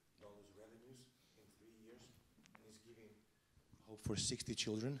 revenues in 3 years, and is giving hope for 60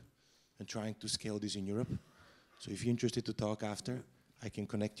 children and trying to scale this in Europe. So if you're interested to talk after, I can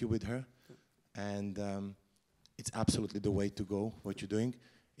connect you with her. And it's absolutely the way to go, what you're doing.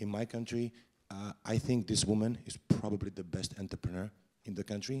 In my country, I think this woman is probably the best entrepreneur in the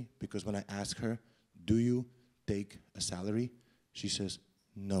country, because when I ask her, do you take a salary? She says,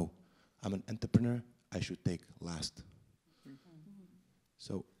 no, I'm an entrepreneur, I should take last.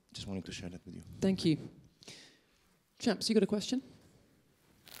 So just wanted to share that with you. Thank you. Chaps, you got a question?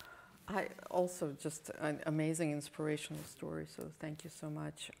 I also just an amazing inspirational story, so thank you so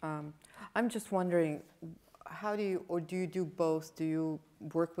much. I'm just wondering, how do you, or do you do both? Do you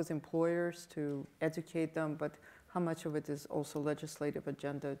work with employers to educate them, but how much of it is also legislative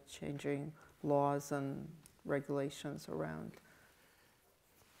agenda, changing laws and regulations around?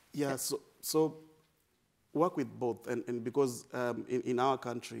 Yeah, so work with both, and because in our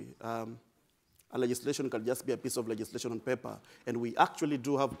country, a legislation can just be a piece of legislation on paper, and we actually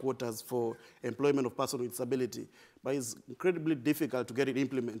do have quotas for employment of persons with disability, but it's incredibly difficult to get it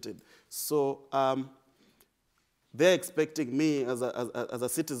implemented. So they're expecting me as a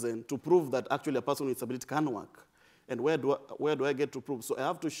citizen to prove that actually a person with disability can work. And where do I get to prove? So I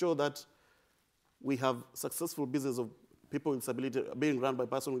have to show that we have successful business of people with disability being run by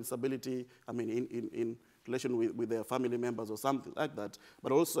persons with disability, I mean, in relation with their family members or something like that.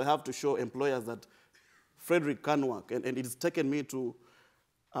 But also I have to show employers that Fredrick can work. And it's taken me to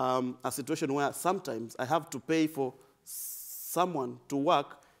a situation where sometimes I have to pay for someone to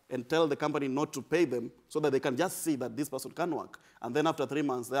work and tell the company not to pay them so that they can just see that this person can work. And then after 3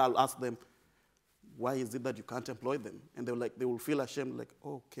 months, I'll ask them, why is it that you can't employ them? And they will feel ashamed, like,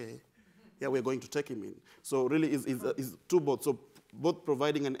 okay, yeah, we're going to take him in. So really it's two both. So both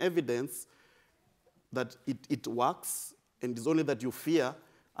providing an evidence that it works, and it's only that you fear,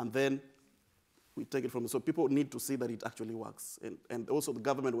 and then we take it from there. So people need to see that it actually works. And also the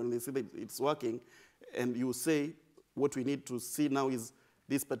government, when they see that it's working, and you say, what we need to see now is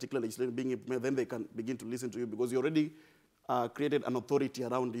this particular legislation being implemented, then they can begin to listen to you, because you already created an authority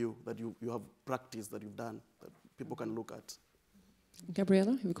around you that you have practice that you've done, that people can look at.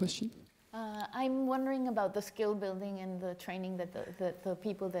 Gabriella, you have a question? I'm wondering about the skill building and the training that the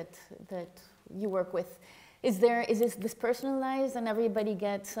people that you work with. Is this personalized and everybody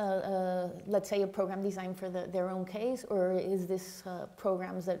gets, let's say, a program designed for their own case, or is this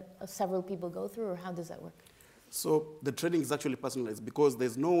programs that several people go through, or how does that work? So the training is actually personalized, because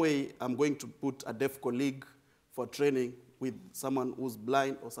there's no way I'm going to put a deaf colleague for training with someone who's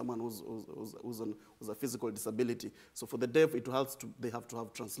blind or someone who's a physical disability. So for the deaf, they have to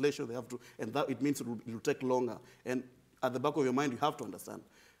have translation, and that it means it will take longer. And at the back of your mind, you have to understand.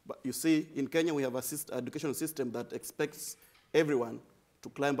 But you see, in Kenya, we have an educational system that expects everyone to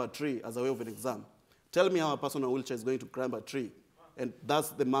climb a tree as a way of an exam. Tell me how a person in a wheelchair is going to climb a tree. And that's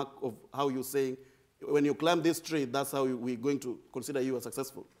the mark of how you're saying, when you climb this tree, that's how we're going to consider you as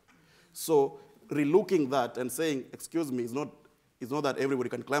successful. So relooking that and saying, excuse me, it's not that everybody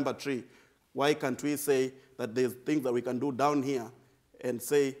can climb a tree. Why can't we say that there's things that we can do down here and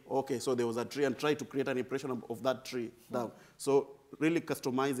say, okay, so there was a tree, and try to create an impression of that tree down. So really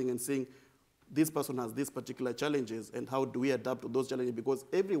customizing and saying, this person has these particular challenges, and how do we adapt to those challenges? Because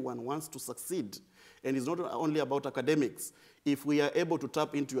everyone wants to succeed. And it's not only about academics. If we are able to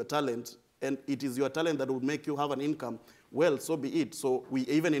tap into your talent, and it is your talent that will make you have an income, well, so be it. So we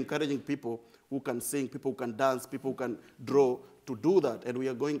even encouraging people who can sing, people who can dance, people who can draw, to do that. And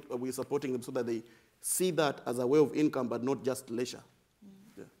we're supporting them so that they see that as a way of income, but not just leisure.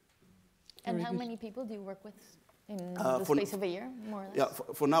 Yeah. And how many people do you work with in the space of a year, more or less?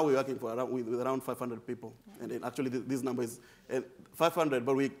 Yeah, for now we're working with around 500 people. Yeah. And then actually this number is 500,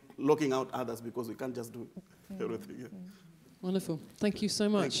 but we're locking out others because we can't just do everything. Yeah. Wonderful. Thank you so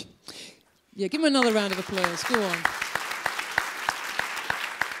much. Yeah, give him another round of applause. Go on.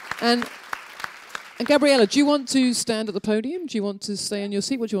 And Gabriella, do you want to stand at the podium? Do you want to stay in your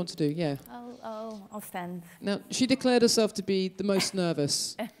seat? What do you want to do? Yeah. I'll stand. Now, she declared herself to be the most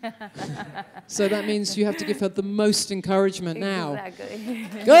nervous. So that means you have to give her the most encouragement now. Exactly.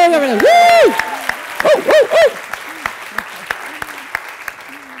 Go, Gabriella. Woo! Woo, woo, woo!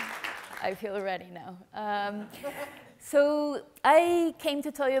 I feel ready now. So I came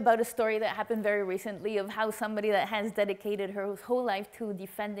to tell you about a story that happened very recently of how somebody that has dedicated her whole life to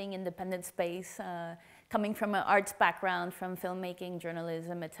defending independent space, coming from an arts background, from filmmaking,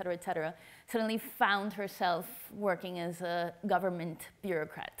 journalism, et cetera, suddenly found herself working as a government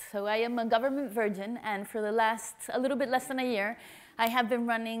bureaucrat. So I am a government virgin, and for the last, a little bit less than a year, I have been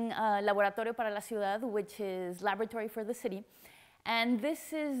running Laboratorio para la Ciudad, which is Laboratory for the City. And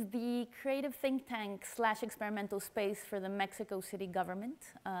this is the creative think tank / experimental space for the Mexico City government.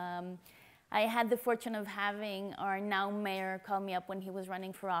 I had the fortune of having our now mayor call me up when he was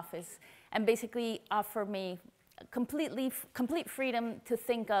running for office and basically offer me complete freedom to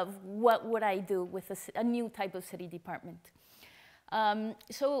think of what would I do with a new type of city department.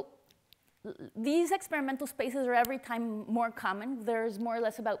 So these experimental spaces are every time more common. There's more or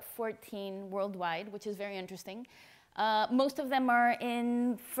less about 14 worldwide, which is very interesting. Most of them are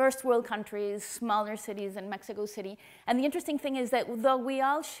in first world countries, smaller cities than Mexico City. And the interesting thing is that though we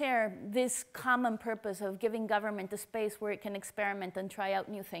all share this common purpose of giving government a space where it can experiment and try out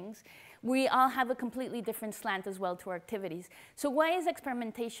new things, we all have a completely different slant as well to our activities. So why is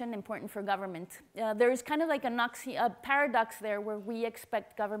experimentation important for government? There is kind of like a paradox there where we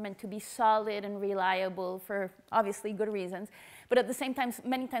expect government to be solid and reliable for obviously good reasons. But at the same time,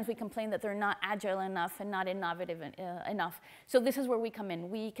 many times we complain that they're not agile enough and not innovative enough. So this is where we come in.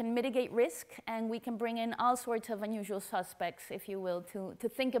 We can mitigate risk, and we can bring in all sorts of unusual suspects, if you will, to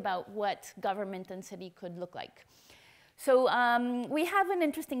think about what government and city could look like. So we have an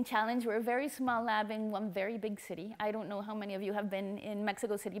interesting challenge. We're a very small lab in one very big city. I don't know how many of you have been in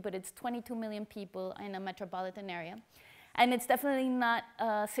Mexico City, but it's 22 million people in a metropolitan area. And it's definitely not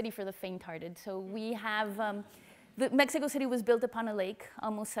a city for the faint-hearted. So we have... Mexico City was built upon a lake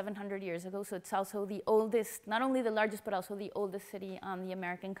almost 700 years ago, so it's also the oldest, not only the largest, but also the oldest city on the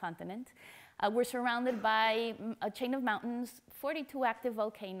American continent. We're surrounded by a chain of mountains, 42 active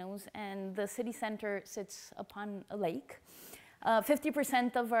volcanoes, and the city center sits upon a lake.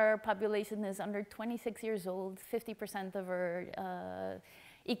 50% of our population is under 26 years old. 50% of our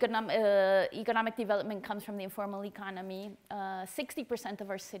economic development comes from the informal economy. 60% of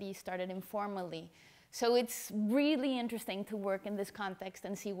our city started informally. So it's really interesting to work in this context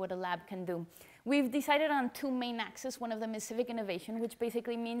and see what a lab can do. We've decided on two main axes. One of them is civic innovation, which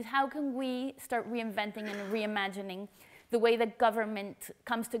basically means how can we start reinventing and reimagining the way that government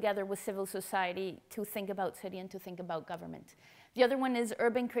comes together with civil society to think about city and to think about government. The other one is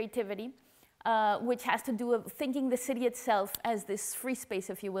urban creativity, which has to do with thinking the city itself as this free space,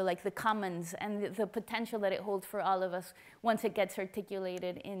 if you will, like the commons, and the potential that it holds for all of us once it gets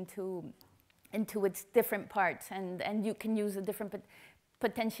articulated into its different parts, and you can use the different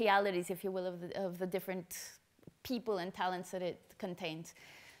potentialities, if you will, of the different people and talents that it contains.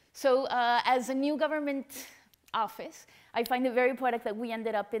 So as a new government office, I find it very poetic that we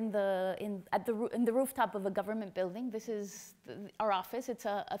ended up in the rooftop of a government building. This is our office. It's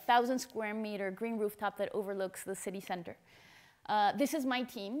a 1,000 square meter green rooftop that overlooks the city center. This is my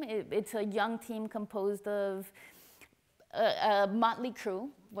team. It's a young team composed of a motley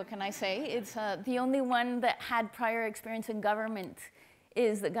crew. What can I say? It's the only one that had prior experience in government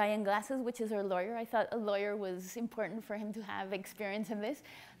is the guy in glasses, which is our lawyer. I thought a lawyer was important for him to have experience in this.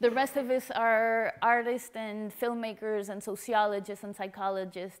 The rest of us are artists and filmmakers and sociologists and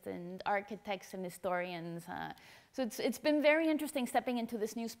psychologists and architects and historians. So it's been very interesting stepping into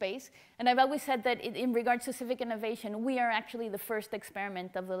this new space. And I've always said that in regards to civic innovation, we are actually the first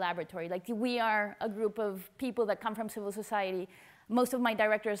experiment of the laboratory. Like, we are a group of people that come from civil society. Most of my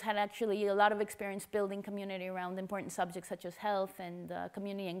directors had actually a lot of experience building community around important subjects such as health and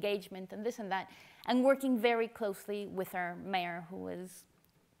community engagement and this and that, and working very closely with our mayor, who was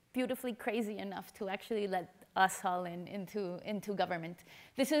beautifully crazy enough to actually let us all into government.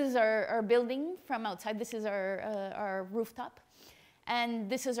 This is our building from outside. This is our rooftop. And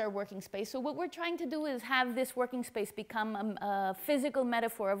this is our working space. So what we're trying to do is have this working space become a physical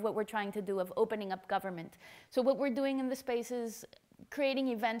metaphor of what we're trying to do of opening up government. So what we're doing in the space is creating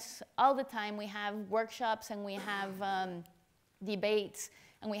events all the time. We have workshops, and we have debates,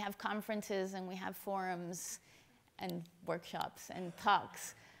 and we have conferences, and we have forums and workshops and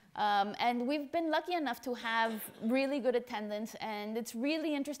talks. And we've been lucky enough to have really good attendance, and it's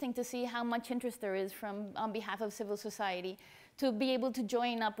really interesting to see how much interest there is on behalf of civil society to be able to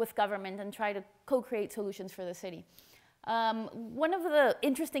join up with government and try to co-create solutions for the city. One of the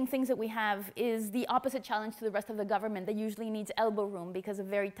interesting things that we have is the opposite challenge to the rest of the government that usually needs elbow room because of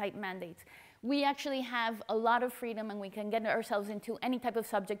very tight mandates. We actually have a lot of freedom, and we can get ourselves into any type of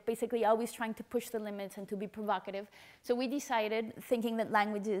subject, basically always trying to push the limits and to be provocative. So we decided, thinking that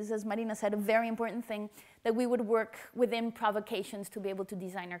language is, as Marina said, a very important thing, that we would work within provocations to be able to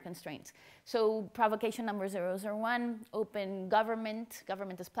design our constraints. So provocation number 001, open government,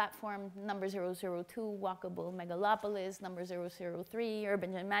 government as platform. Number 002, walkable megalopolis. Number 003,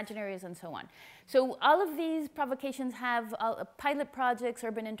 urban imaginaries, and so on. So all of these provocations have pilot projects,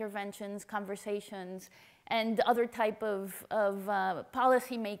 urban interventions, conversations, and other type of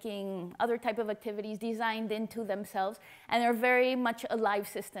policy making, other type of activities designed into themselves. And they're very much a live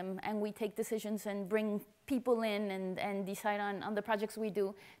system, and we take decisions and bring people in and decide on the projects we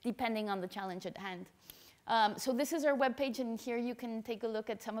do, depending on the challenge at hand. So this is our webpage, and here you can take a look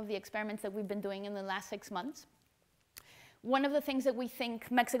at some of the experiments that we've been doing in the last 6 months. One of the things that we think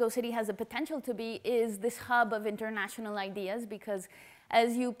Mexico City has the potential to be is this hub of international ideas, because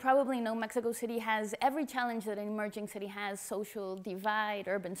as you probably know, Mexico City has every challenge that an emerging city has: social divide,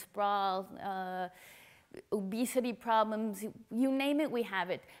 urban sprawl, obesity problems, you name it, we have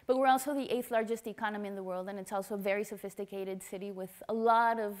it. But we're also the 8th largest economy in the world, and it's also a very sophisticated city with a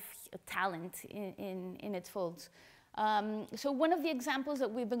lot of talent in its folds. So one of the examples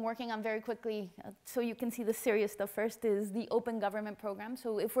that we've been working on very quickly, so you can see the serious stuff first, is the Open Government Program.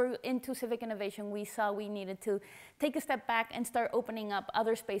 So if we're into civic innovation, we saw we needed to take a step back and start opening up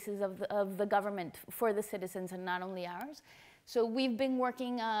other spaces of the government for the citizens and not only ours. So we've been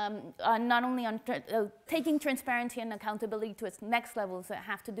working not only on taking transparency and accountability to its next levels that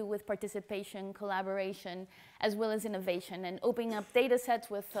have to do with participation, collaboration, as well as innovation, and opening up data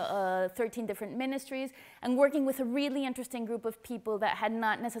sets with 13 different ministries, and working with a really interesting group of people that had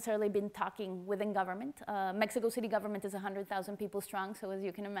not necessarily been talking within government. Mexico City government is 100,000 people strong, so as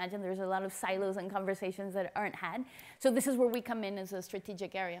you can imagine, there's a lot of silos and conversations that aren't had. So this is where we come in as a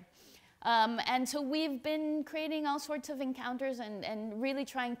strategic area. And so we've been creating all sorts of encounters and really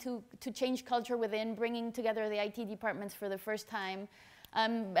trying to change culture within, bringing together the IT departments for the first time,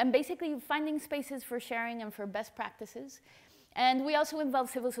 and basically finding spaces for sharing and for best practices. And we also involve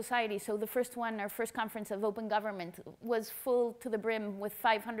civil society. So the first one, our first conference of open government, was full to the brim with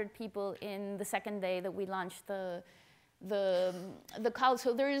 500 people in the second day that we launched the call.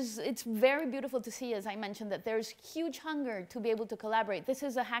 So it's very beautiful to see, as I mentioned, that there's huge hunger to be able to collaborate. This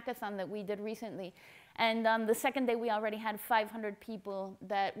is a hackathon that we did recently. And on the second day, we already had 500 people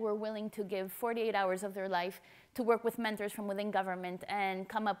that were willing to give 48 hours of their life to work with mentors from within government and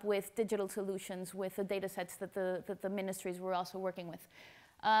come up with digital solutions with the data sets that the ministries were also working with.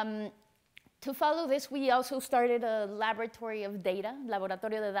 To follow this, we also started a laboratory of data,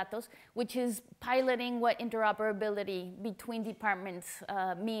 Laboratorio de Datos, which is piloting what interoperability between departments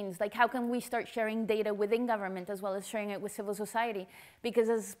means. Like, how can we start sharing data within government as well as sharing it with civil society? Because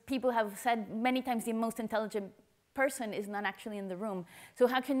as people have said many times, the most intelligent person is not actually in the room. So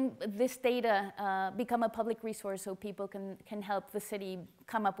how can this data become a public resource so people can help the city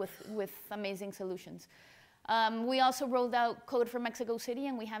come up with amazing solutions? We also rolled out Code for Mexico City,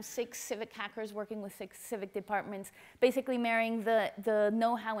 and we have 6 civic hackers working with 6 civic departments, basically marrying the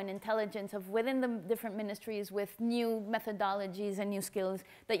know-how and intelligence of within the different ministries with new methodologies and new skills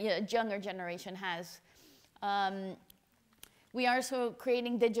that a younger generation has. We are also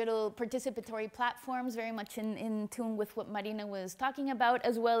creating digital participatory platforms, very much in tune with what Marina was talking about,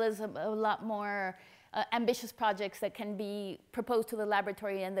 as well as a lot more ambitious projects that can be proposed to the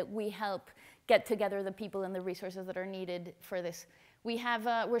laboratory and that we help get together the people and the resources that are needed for this.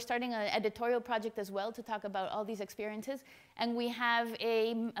 We're starting an editorial project as well to talk about all these experiences, and we have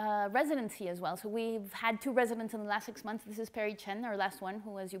a residency as well. So we've had 2 residents in the last 6 months. This is Perry Chen, our last one,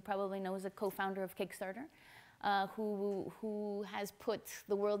 who, as you probably know, is a co-founder of Kickstarter, who has put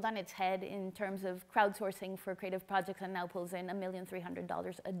the world on its head in terms of crowdsourcing for creative projects and now pulls in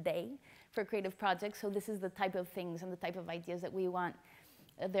 $1,300,000 a day for creative projects. So this is the type of things and the type of ideas that we want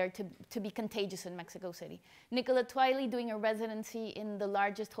there to be contagious in Mexico City. Nicola Twiley doing a residency in the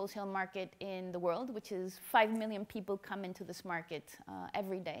largest wholesale market in the world, which is 5 million people come into this market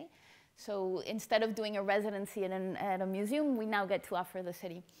every day. So instead of doing a residency at a museum, we now get to offer the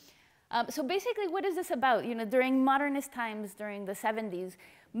city. So basically, what is this about? You know, during modernist times, during the 70s,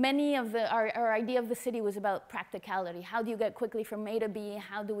 many of our idea of the city was about practicality. How do you get quickly from A to B?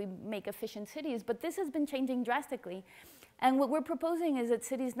 How do we make efficient cities? But this has been changing drastically. And what we're proposing is that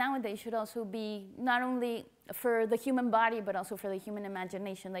cities nowadays should also be not only for the human body, but also for the human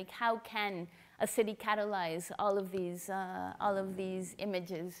imagination. Like, how can a city catalyze all of these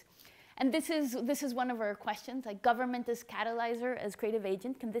images? And this is one of our questions, like government as catalyzer, as creative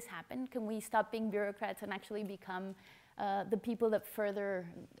agent. Can this happen? Can we stop being bureaucrats and actually become the people that further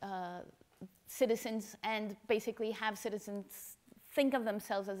citizens and basically have citizens think of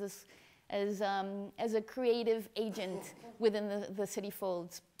themselves as a creative agent within the city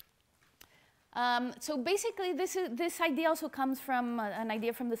folds? So basically, this idea also comes from an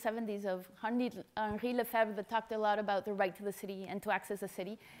idea from the 70s of Henri Lefebvre that talked a lot about the right to the city and to access the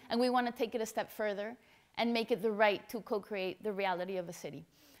city. And we want to take it a step further and make it the right to co-create the reality of a city.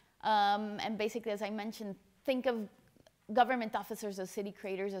 And basically, as I mentioned, think of government officers as city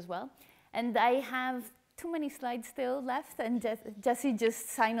creators as well. And I have too many slides still left, and Jessie just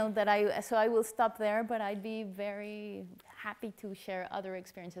signaled that so I will stop there, but I'd be very happy to share other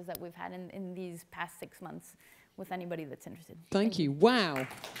experiences that we've had in these past 6 months with anybody that's interested. Thank you. Wow.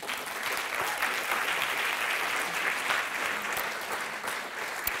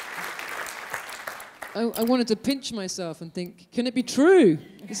 I wanted to pinch myself and think, can it be true?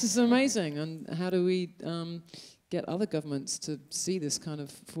 This is amazing. And how do we get other governments to see this kind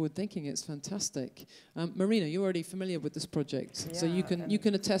of forward thinking. It's fantastic. Marina, you're already familiar with this project, so you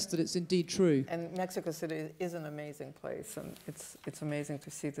can attest that it's indeed true. And Mexico City is an amazing place, and it's amazing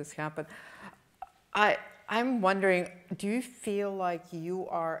to see this happen. I'm wondering, do you feel like you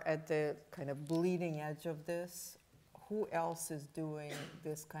are at the kind of bleeding edge of this? Who else is doing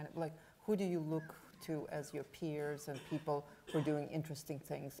this kind of, like, who do you look to as your peers and people who are doing interesting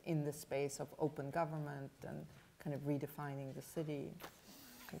things in the space of open government and kind of redefining the city?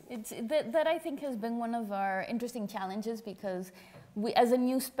 That I think has been one of our interesting challenges, because we, as a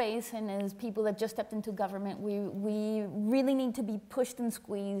new space and as people that just stepped into government, we really need to be pushed and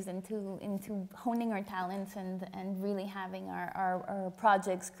squeezed into honing our talents and really having our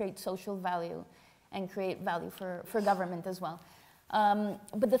projects create social value and create value for government as well.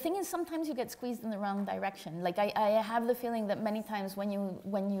 But the thing is, sometimes you get squeezed in the wrong direction. Like I have the feeling that many times when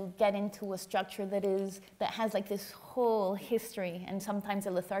you get into a structure that has like this whole history, and sometimes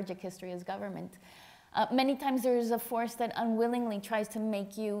a lethargic history as government, many times there is a force that unwillingly tries to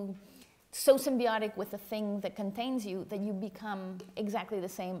make you so symbiotic with the thing that contains you that you become exactly the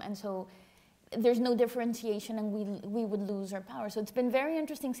same, and so there's no differentiation, and we would lose our power. So it's been very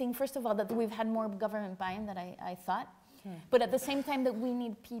interesting seeing, first of all, that we've had more government buy-in than I thought. But at the same time that we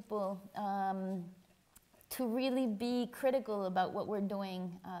need people to really be critical about what we're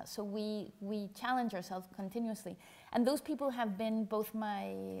doing, so we challenge ourselves continuously. And those people have been both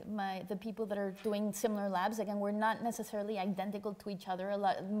the people that are doing similar labs. Again, we're not necessarily identical to each other.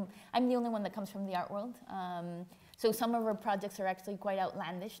 I'm the only one that comes from the art world. So some of our projects are actually quite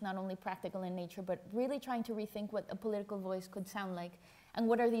outlandish, not only practical in nature, but really trying to rethink what a political voice could sound like. And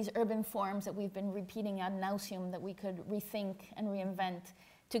what are these urban forms that we've been repeating ad nauseum that we could rethink and reinvent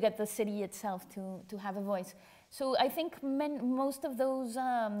to get the city itself to have a voice? So I think most of those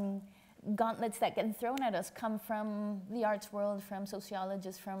gauntlets that get thrown at us come from the arts world, from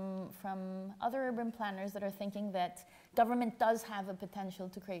sociologists, from other urban planners that are thinking that government does have a potential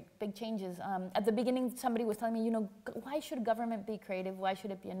to create big changes. At the beginning, somebody was telling me, why should government be creative? Why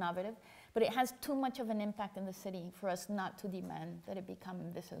should it be innovative? But it has too much of an impact in the city for us not to demand that it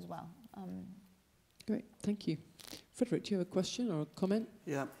become this as well. Great, thank you. Fredrick, do you have a question or a comment?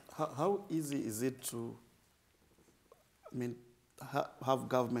 Yeah, how easy is it to, have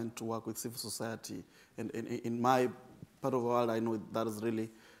government to work with civil society? And in my part of the world, I know that is really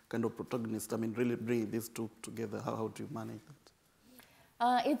kind of protagonist. Really bringing these two together. How do you manage that?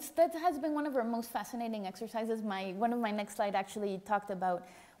 That has been one of our most fascinating exercises. One of my next slide actually talked about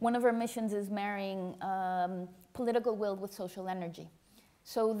one of our missions is marrying political will with social energy.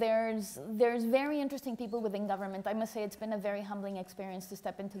 So there's very interesting people within government. I must say it's been a very humbling experience to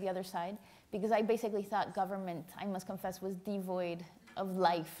step into the other side, because I basically thought government, I must confess, was devoid of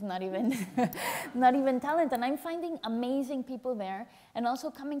life, not even talent. And I'm finding amazing people there, and also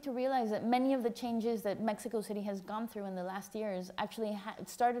coming to realize that many of the changes that Mexico City has gone through in the last years actually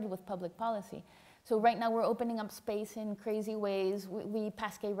started with public policy. So right now we're opening up space in crazy ways. We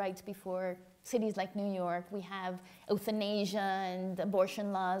pass gay rights before cities like New York. We have euthanasia and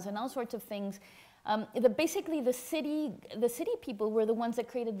abortion laws and all sorts of things. Basically the city people were the ones that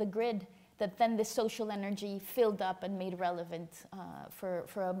created the grid that then the social energy filled up and made relevant for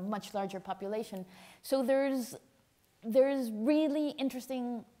a much larger population. So there's really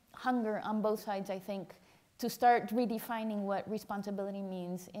interesting hunger on both sides, I think, to start redefining what responsibility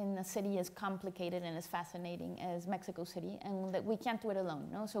means in a city as complicated and as fascinating as Mexico City, and that we can't do it alone.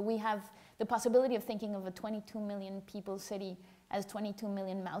 No? So we have the possibility of thinking of a 22 million people city as 22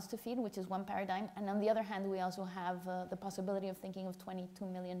 million mouths to feed, which is one paradigm. And on the other hand, we also have the possibility of thinking of 22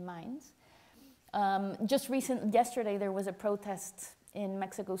 million minds. Yesterday, there was a protest in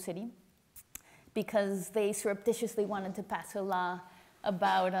Mexico City because they surreptitiously wanted to pass a law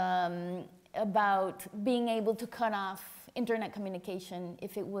about being able to cut off internet communication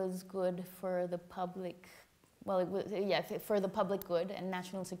if it was good for the public, for the public good and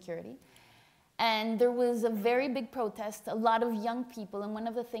national security. And there was a very big protest, a lot of young people, and one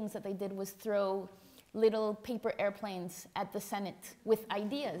of the things that they did was throw little paper airplanes at the Senate with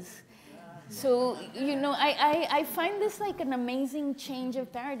ideas. So, I find this like an amazing change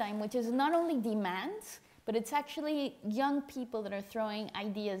of paradigm, which is not only demands, but it's actually young people that are throwing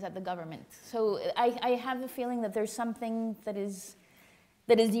ideas at the government. So I have the feeling that there's something that is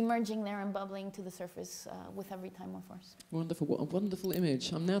emerging there and bubbling to the surface with every time more force. Wonderful, what a wonderful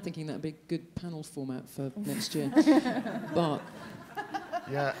image. I'm now thinking that'd be a good panel format for next year. Bart.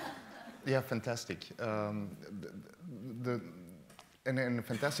 Yeah, fantastic. And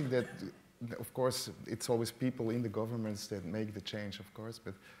fantastic that, of course, it's always people in the governments that make the change, of course,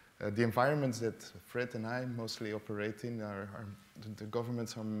 but The environments that Fred and I mostly operate in are the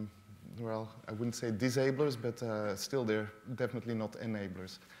governments are, well, I wouldn't say disablers, but still they're definitely not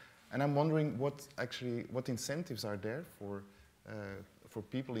enablers. And I'm wondering what incentives are there for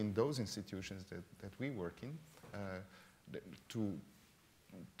people in those institutions that we work in to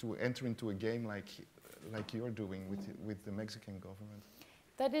enter into a game like you're doing with the Mexican government.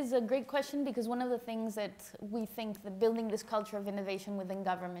 That is a great question, because one of the things that we think that building this culture of innovation within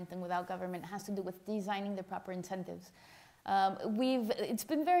government and without government has to do with designing the proper incentives. It's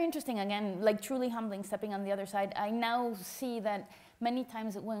been very interesting, again, like truly humbling, stepping on the other side. I now see that many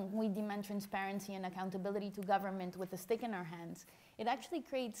times when we demand transparency and accountability to government with a stick in our hands, it actually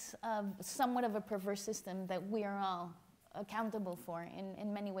creates somewhat of a perverse system that we are all accountable for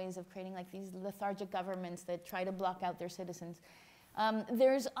in many ways, of creating like these lethargic governments that try to block out their citizens.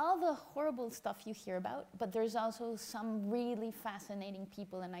 There's all the horrible stuff you hear about, but there's also some really fascinating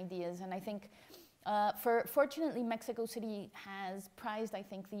people and ideas. And I think, fortunately, Mexico City has prized, I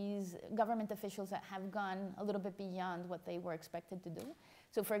think, these government officials that have gone a little bit beyond what they were expected to do.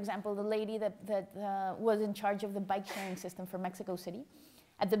 So, for example, the lady that was in charge of the bike sharing system for Mexico City,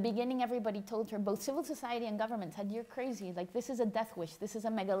 at the beginning, everybody told her, both civil society and government said, "You're crazy. Like, this is a death wish. This is a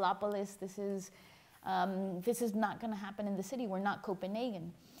megalopolis. This is not going to happen in the city. We're not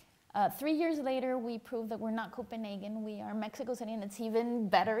Copenhagen." 3 years later, we proved that we're not Copenhagen. We are Mexico City, and it's even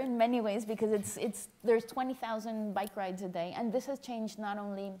better in many ways, because there's 20,000 bike rides a day. And this has changed not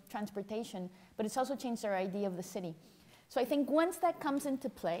only transportation, but it's also changed our idea of the city. So I think once that comes into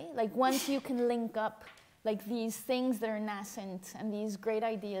play, like once you can link up like these things that are nascent and these great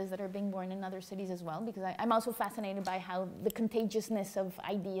ideas that are being born in other cities as well, because I'm also fascinated by how the contagiousness of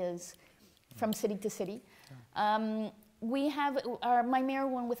ideas from city to city. We have, my mayor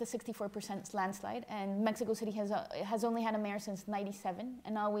won with a 64% landslide, and Mexico City has only had a mayor since '97,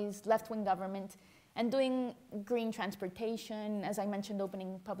 and always left-wing government, and doing green transportation, as I mentioned,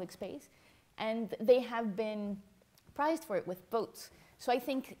 opening public space. And they have been prized for it with votes. So I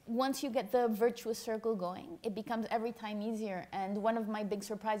think once you get the virtuous circle going, it becomes every time easier. And one of my big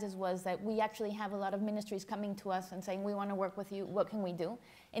surprises was that we actually have a lot of ministries coming to us and saying, "We want to work with you, what can we do?"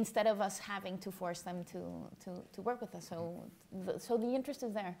 Instead of us having to force them to work with us. So the interest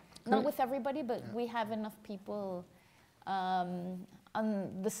is there. Not with everybody, but we have enough people on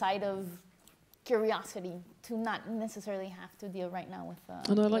the side of curiosity to not necessarily have to deal right now with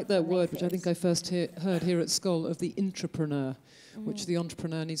and I like that word, which I think I first heard here at Skoll, of the intrapreneur, which the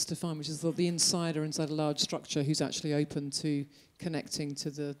entrepreneur needs to find, which is the insider inside a large structure who's actually open to connecting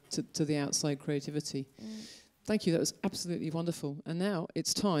to the outside creativity. Thank you, that was absolutely wonderful. And now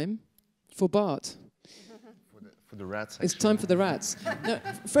it's time for Bart. For the rats, actually. It's time for the rats. Now,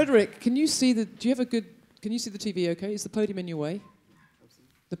 Fredrick, can you see can you see the TV okay? Is the podium in your way?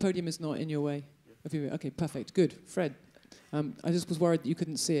 The podium is not in your way. Okay, perfect, good. Fred, I just was worried that you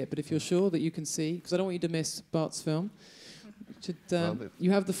couldn't see it, but if you're sure that you can see, because I don't want you to miss Bart's film,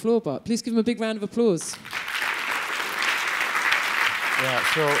 you have the floor, Bart. Please give him a big round of applause. Yeah,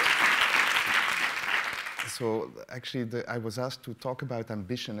 so actually I was asked to talk about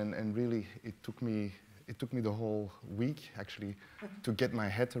ambition, and really it took me the whole week, actually, to get my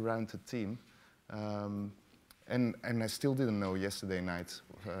head around the theme. And I still didn't know yesterday night.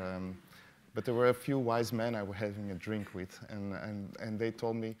 But there were a few wise men I was having a drink with, and they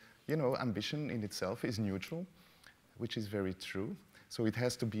told me, you know, ambition in itself is neutral, which is very true. So it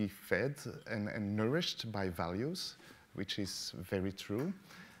has to be fed and nourished by values, which is very true.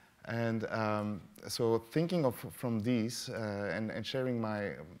 And so thinking from these and sharing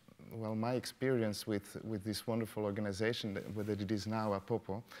my experience with this wonderful organization, whether it is now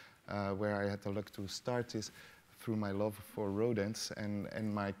APOPO, where I had the luck to start this through my love for rodents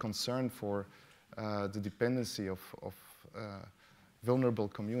and my concern for the dependency of vulnerable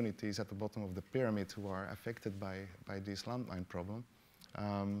communities at the bottom of the pyramid who are affected by this landmine problem.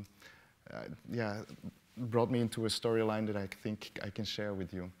 Brought me into a storyline that I think I can share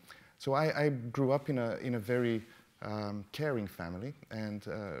with you. So I grew up in a very caring family and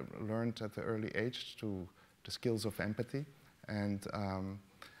learned at the early age the skills of empathy. And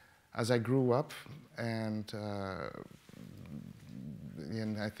as I grew up, and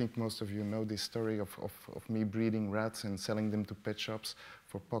I think most of you know this story of me breeding rats and selling them to pet shops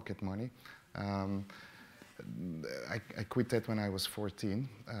for pocket money. I quit that when I was 14.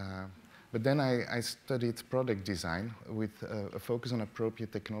 But then I studied product design with a focus on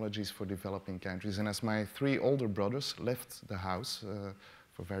appropriate technologies for developing countries. And as my 3 older brothers left the house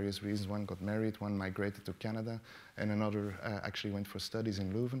for various reasons, one got married, one migrated to Canada, and another actually went for studies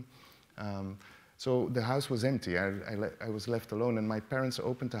in Leuven. So the house was empty. I was left alone, and my parents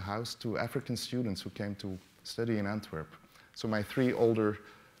opened the house to African students who came to study in Antwerp. So my 3 older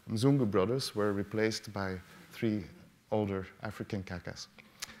Mzungu brothers were replaced by 3 older African kakas.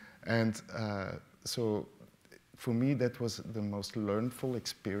 And so for me, that was the most learnful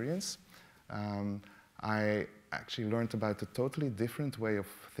experience. I actually learned about a totally different way of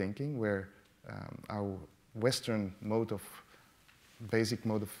thinking, where our Western basic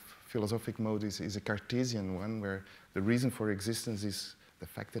mode of philosophic mode is a Cartesian one, where the reason for existence is the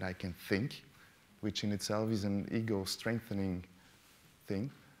fact that I can think, which in itself is an ego-strengthening thing.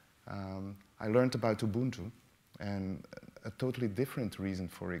 I learned about Ubuntu, and a totally different reason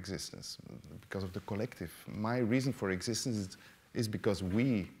for existence, because of the collective. My reason for existence is because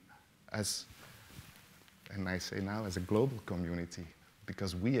we, and I say now as a global community,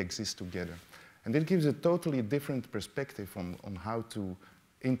 because we exist together. And it gives a totally different perspective on how to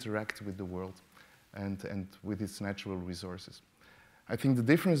interact with the world and with its natural resources. I think the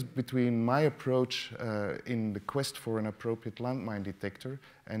difference between my approach in the quest for an appropriate landmine detector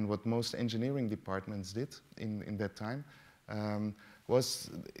and what most engineering departments did in that time was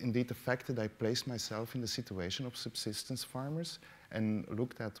indeed the fact that I placed myself in the situation of subsistence farmers and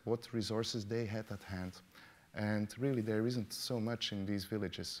looked at what resources they had at hand. And really, there isn't so much in these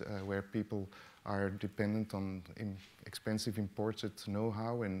villages where people are dependent on expensive imported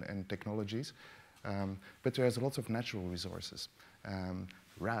know-how and technologies. But there's lots of natural resources,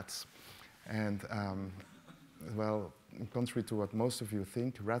 rats. And well, contrary to what most of you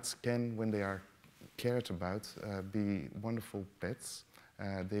think, rats can, when they are cared about, be wonderful pets.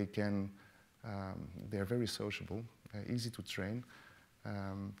 They're very sociable, easy to train.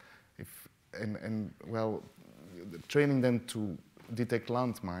 Well, training them to detect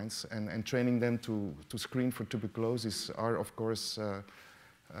landmines and training them to screen for tuberculosis are, of course,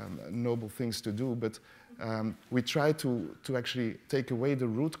 noble things to do, but we try to actually take away the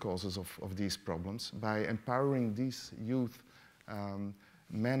root causes of these problems by empowering these youth,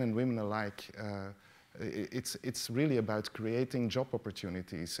 men and women alike. It's really about creating job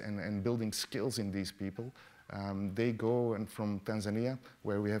opportunities and building skills in these people. They go, and from Tanzania,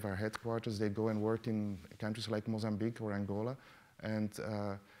 where we have our headquarters, they go and work in countries like Mozambique or Angola, and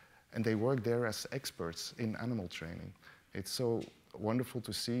they work there as experts in animal training. It's so wonderful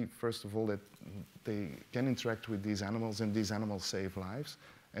to see, first of all, that they can interact with these animals and these animals save lives,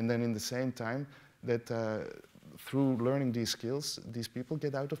 and then in the same time that through learning these skills, these people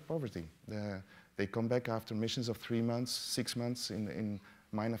get out of poverty. They come back after missions of 3 months, 6 months in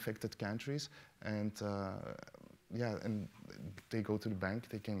mine-affected countries, and yeah, and they go to the bank.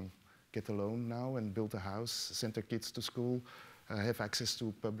 They can get a loan now and build a house, send their kids to school, have access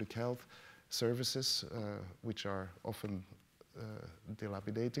to public health services, which are often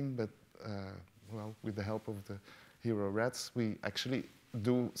dilapidating, but well, with the help of the hero rats, we actually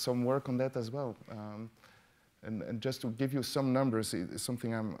do some work on that as well. And just to give you some numbers,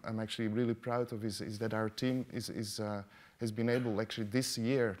 something I'm actually really proud of is that our team has been able, actually this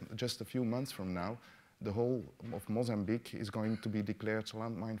year, just a few months from now, the whole of Mozambique is going to be declared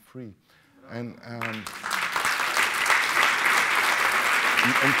landmine free. And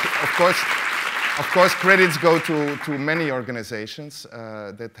of course, credits go to many organizations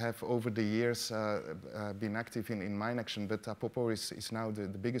that have over the years been active in mine action, but APOPO is now the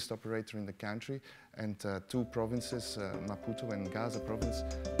biggest operator in the country, and 2 provinces, Maputo and Gaza province,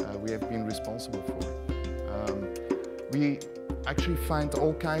 we have been responsible for. We actually find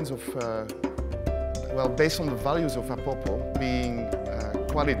all kinds of, well, based on the values of APOPO, being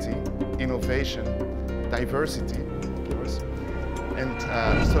quality, innovation, diversity, of course,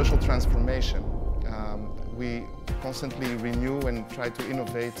 and social transformation. We constantly renew and try to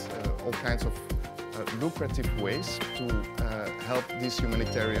innovate all kinds of lucrative ways to help this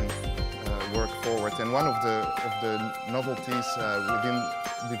humanitarian work forward. And one of the novelties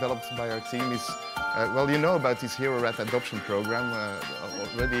developed by our team is, well, you know about this Hero Rat adoption program,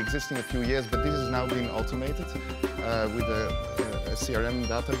 already existing a few years, but this is now being automated with a CRM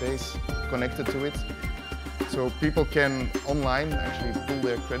database connected to it. So people can online actually pull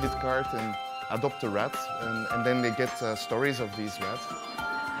their credit card and adopt a rat, and then they get stories of these rats.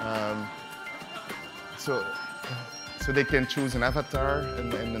 So they can choose an avatar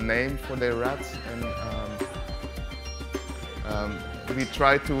and a name for their rat, and we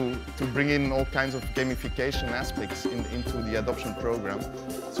try to bring in all kinds of gamification aspects into the adoption program.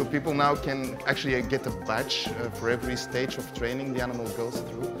 So people now can actually get a badge for every stage of training the animal goes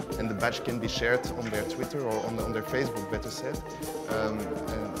through, and the badge can be shared on their Twitter or on their Facebook, better said.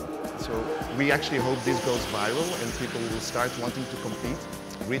 So we actually hope this goes viral and people will start wanting to compete.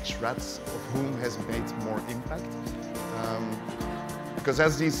 rich rats, of whom has made more impact. Because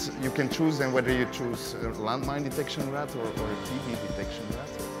as these, you can choose then whether you choose a landmine detection rat or a TB detection rat.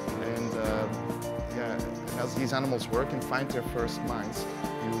 And yeah, as these animals work and find their first mines,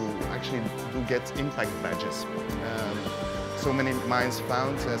 you actually do get impact badges. So many mines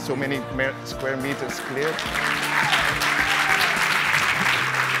found, so many square meters cleared.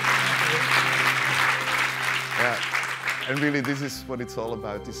 Yeah. And really, this is what it's all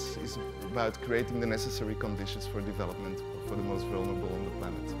about. This is about creating the necessary conditions for development for the most vulnerable on the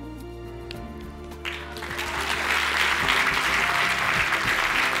planet.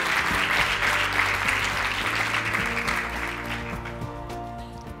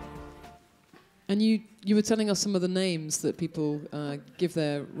 And you were telling us some of the names that people give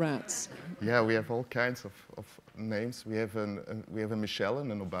their rats. Yeah, we have all kinds of names. We have a Michelle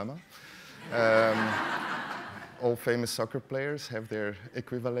and an Obama. All famous soccer players have their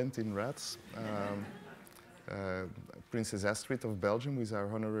equivalent in rats. Princess Astrid of Belgium, who is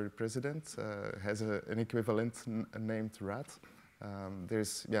our honorary president, has an equivalent named rat.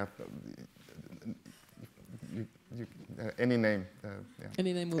 There's, yeah, any name. Yeah.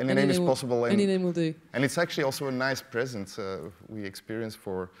 Any name is possible. Any name will do. And it's actually also a nice present we experience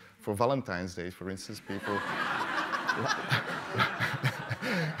for Valentine's Day, for instance, people.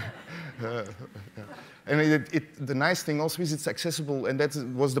 Yeah. And the nice thing also is it's accessible, and that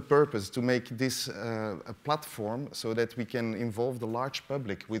was the purpose, to make this a platform so that we can involve the large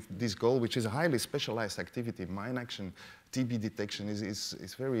public with this goal, which is a highly specialized activity. Mine action, TB detection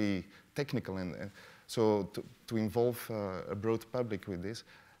is very technical, and so to involve a broad public with this.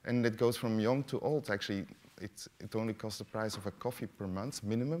 And it goes from young to old. Actually, it only costs the price of a coffee per month,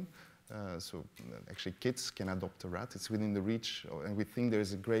 minimum. So actually kids can adopt a rat. It's within the reach, and we think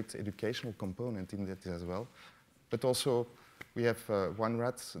there's a great educational component in that as well. But also, we have one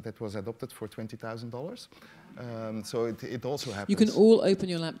rat that was adopted for $20,000. So it also happens. You can all open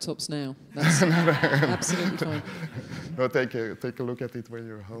your laptops now. That's absolutely fine. No, take a look at it when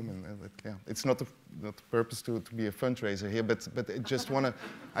you're home. And yeah, it's not the purpose to be a fundraiser here, but I just want to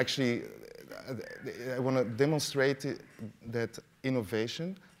actually, I want to demonstrate that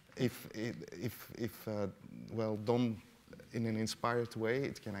innovation, if well done in an inspired way,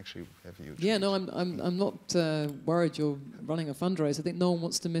 it can actually have a huge Yeah, no, I'm not worried you're running a fundraiser. I think no one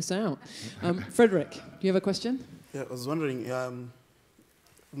wants to miss out. Fredrick, do you have a question? Yeah, I was wondering, I've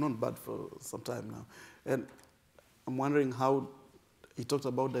known Bart for some time now, and I'm wondering how, he talked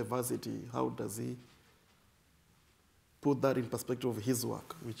about diversity, how does he put that in perspective of his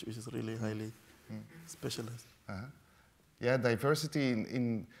work, which is really highly specialized? Yeah, diversity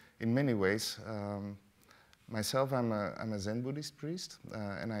in many ways. Myself, I'm a Zen Buddhist priest,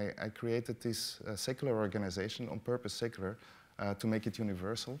 and I created this secular organization, on purpose secular, to make it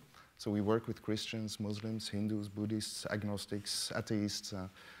universal. So we work with Christians, Muslims, Hindus, Buddhists, agnostics, atheists,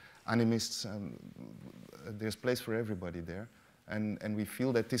 animists. There's place for everybody there. And we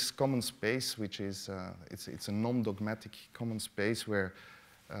feel that this common space, which is, it's a non-dogmatic common space where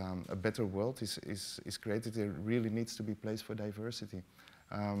a better world is created, there really needs to be place for diversity.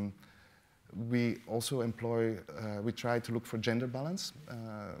 We also employ, we try to look for gender balance.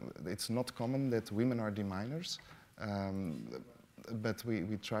 It's not common that women are deminers, but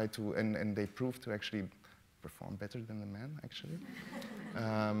we try to, and they prove to actually perform better than the men, actually.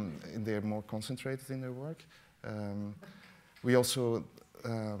 They're more concentrated in their work. We also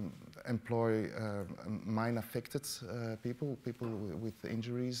employ mine-affected people with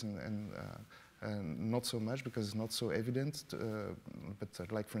injuries and not so much because it's not so evident,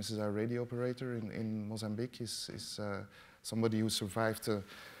 but like for instance our radio operator in Mozambique is somebody who survived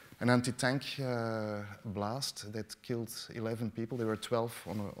an anti-tank blast that killed 11 people. There were 12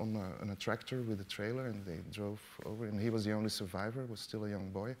 on a tractor with a trailer, and they drove over, and he was the only survivor, was still a young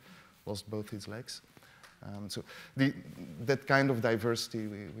boy, lost both his legs. So that kind of diversity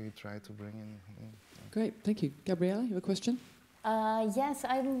we try to bring in. Great, thank you. Gabriella, you have a question? Yes,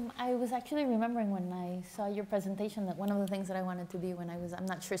 I was actually remembering when I saw your presentation that one of the things that I wanted to be when I was, I'm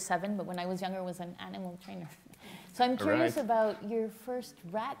not sure 7, but when I was younger was an animal trainer. So I'm curious about your first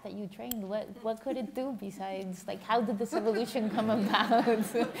rat that you trained. What could it do besides, like, how did this evolution come about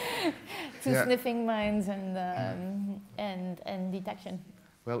to sniffing mines and detection?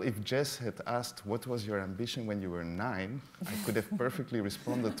 Well, if Jess had asked what was your ambition when you were 9, I could have perfectly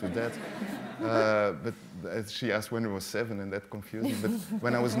responded to that. But she asked when I was 7, and that confused me. But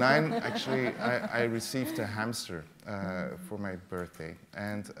when I was 9, actually, I received a hamster for my birthday,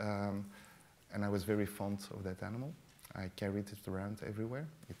 and I was very fond of that animal. I carried it around everywhere.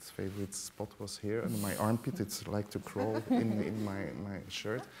 Its favorite spot was here under my armpit. It's like to crawl in my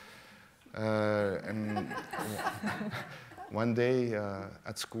shirt. And one day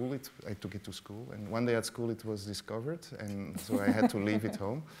at school, I took it to school, and one day at school it was discovered, and so I had to leave it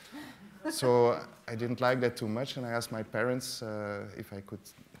home. So I didn't like that too much, and I asked my parents if I could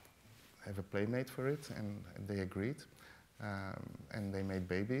have a playmate for it, and they agreed. And they made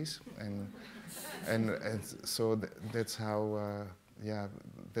babies, and so that's how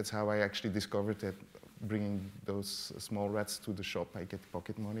that's how I actually discovered that bringing those small rats to the shop, I get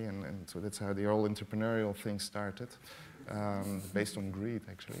pocket money, and so that's how the whole entrepreneurial thing started, based on greed,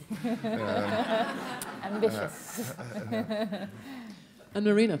 actually. Ambitious. And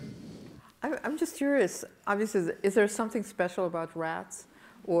Marina? I'm just curious, obviously, is there something special about rats,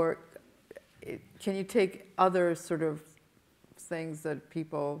 or can you take other sort of things that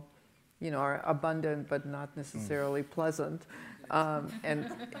people, are abundant but not necessarily pleasant,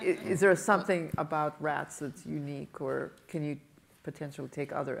 and is there something about rats that's unique, or can you potentially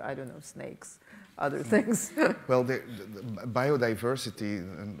take other, I don't know, snakes, other things? Well, the biodiversity,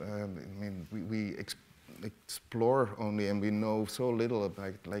 I mean, we explore only, and we know so little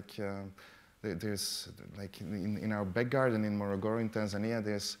about, there's, like in our back garden in Morogoro in Tanzania,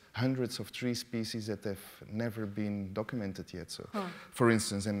 there's hundreds of tree species that have never been documented yet. So, for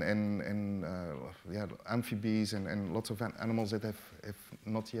instance, and amphibies and lots of animals that have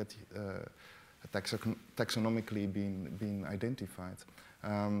not yet taxonomically been identified.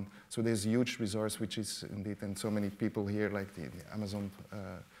 So there's a huge resource, which is indeed, and so many people here, like the Amazon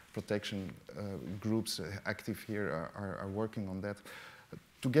protection groups active here are working on that.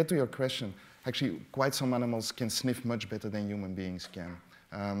 To get to your question, actually, quite some animals can sniff much better than human beings can.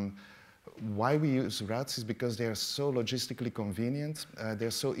 Why we use rats is because they are so logistically convenient.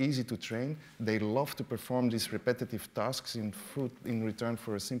 They're so easy to train. They love to perform these repetitive tasks in return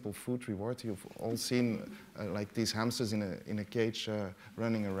for a simple food reward. You've all seen like these hamsters in a cage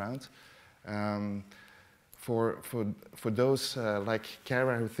running around. For those like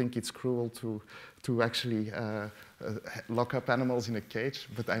Kara who think it's cruel to actually lock up animals in a cage,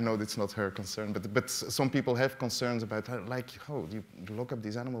 but I know that's not her concern. But some people have concerns about how, like, oh, you lock up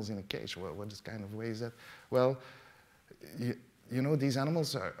these animals in a cage. Well, what kind of way is that? Well, you know, these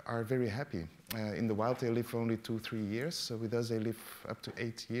animals are very happy. In the wild, they live only 2-3 years. So with us, they live up to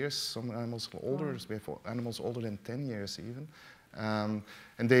 8 years. Some animals older. Wow. We have animals older than 10 years even.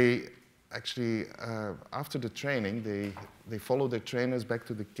 And they actually, after the training, they follow their trainers back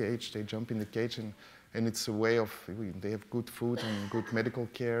to the cage. They jump in the cage, and it's a way of, they have good food and good medical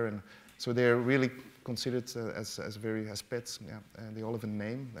care, and so they're really considered as pets. Yeah, and they all have a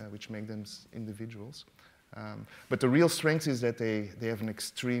name, which make them individuals. But the real strength is that they have an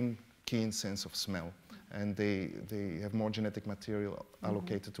extreme keen sense of smell, and they have more genetic material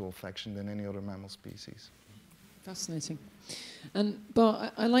allocated to olfaction than any other mammal species. Fascinating. And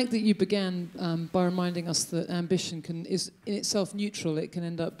Bart, I like that you began by reminding us that ambition is in itself neutral. It can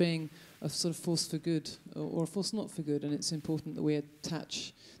end up being a sort of force for good or a force not for good, and it's important that we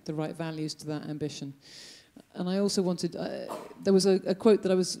attach the right values to that ambition. And I also wanted, there was a quote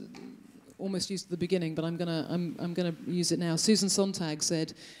that I was almost used at the beginning, but I'm gonna use it now. Susan Sontag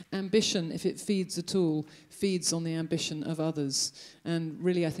said, "Ambition, if it feeds at all, feeds on the ambition of others." And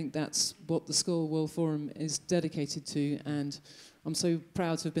really, I think that's what the Skoll World Forum is dedicated to. And I'm so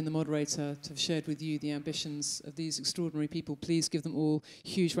proud to have been the moderator, to have shared with you the ambitions of these extraordinary people. Please give them all a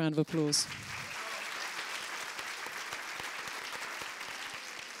huge round of applause.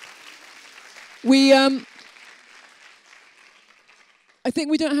 I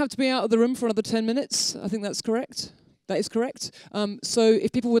think we don't have to be out of the room for another 10 minutes. I think that's correct. That is correct. So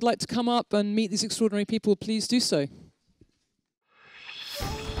if people would like to come up and meet these extraordinary people, please do so.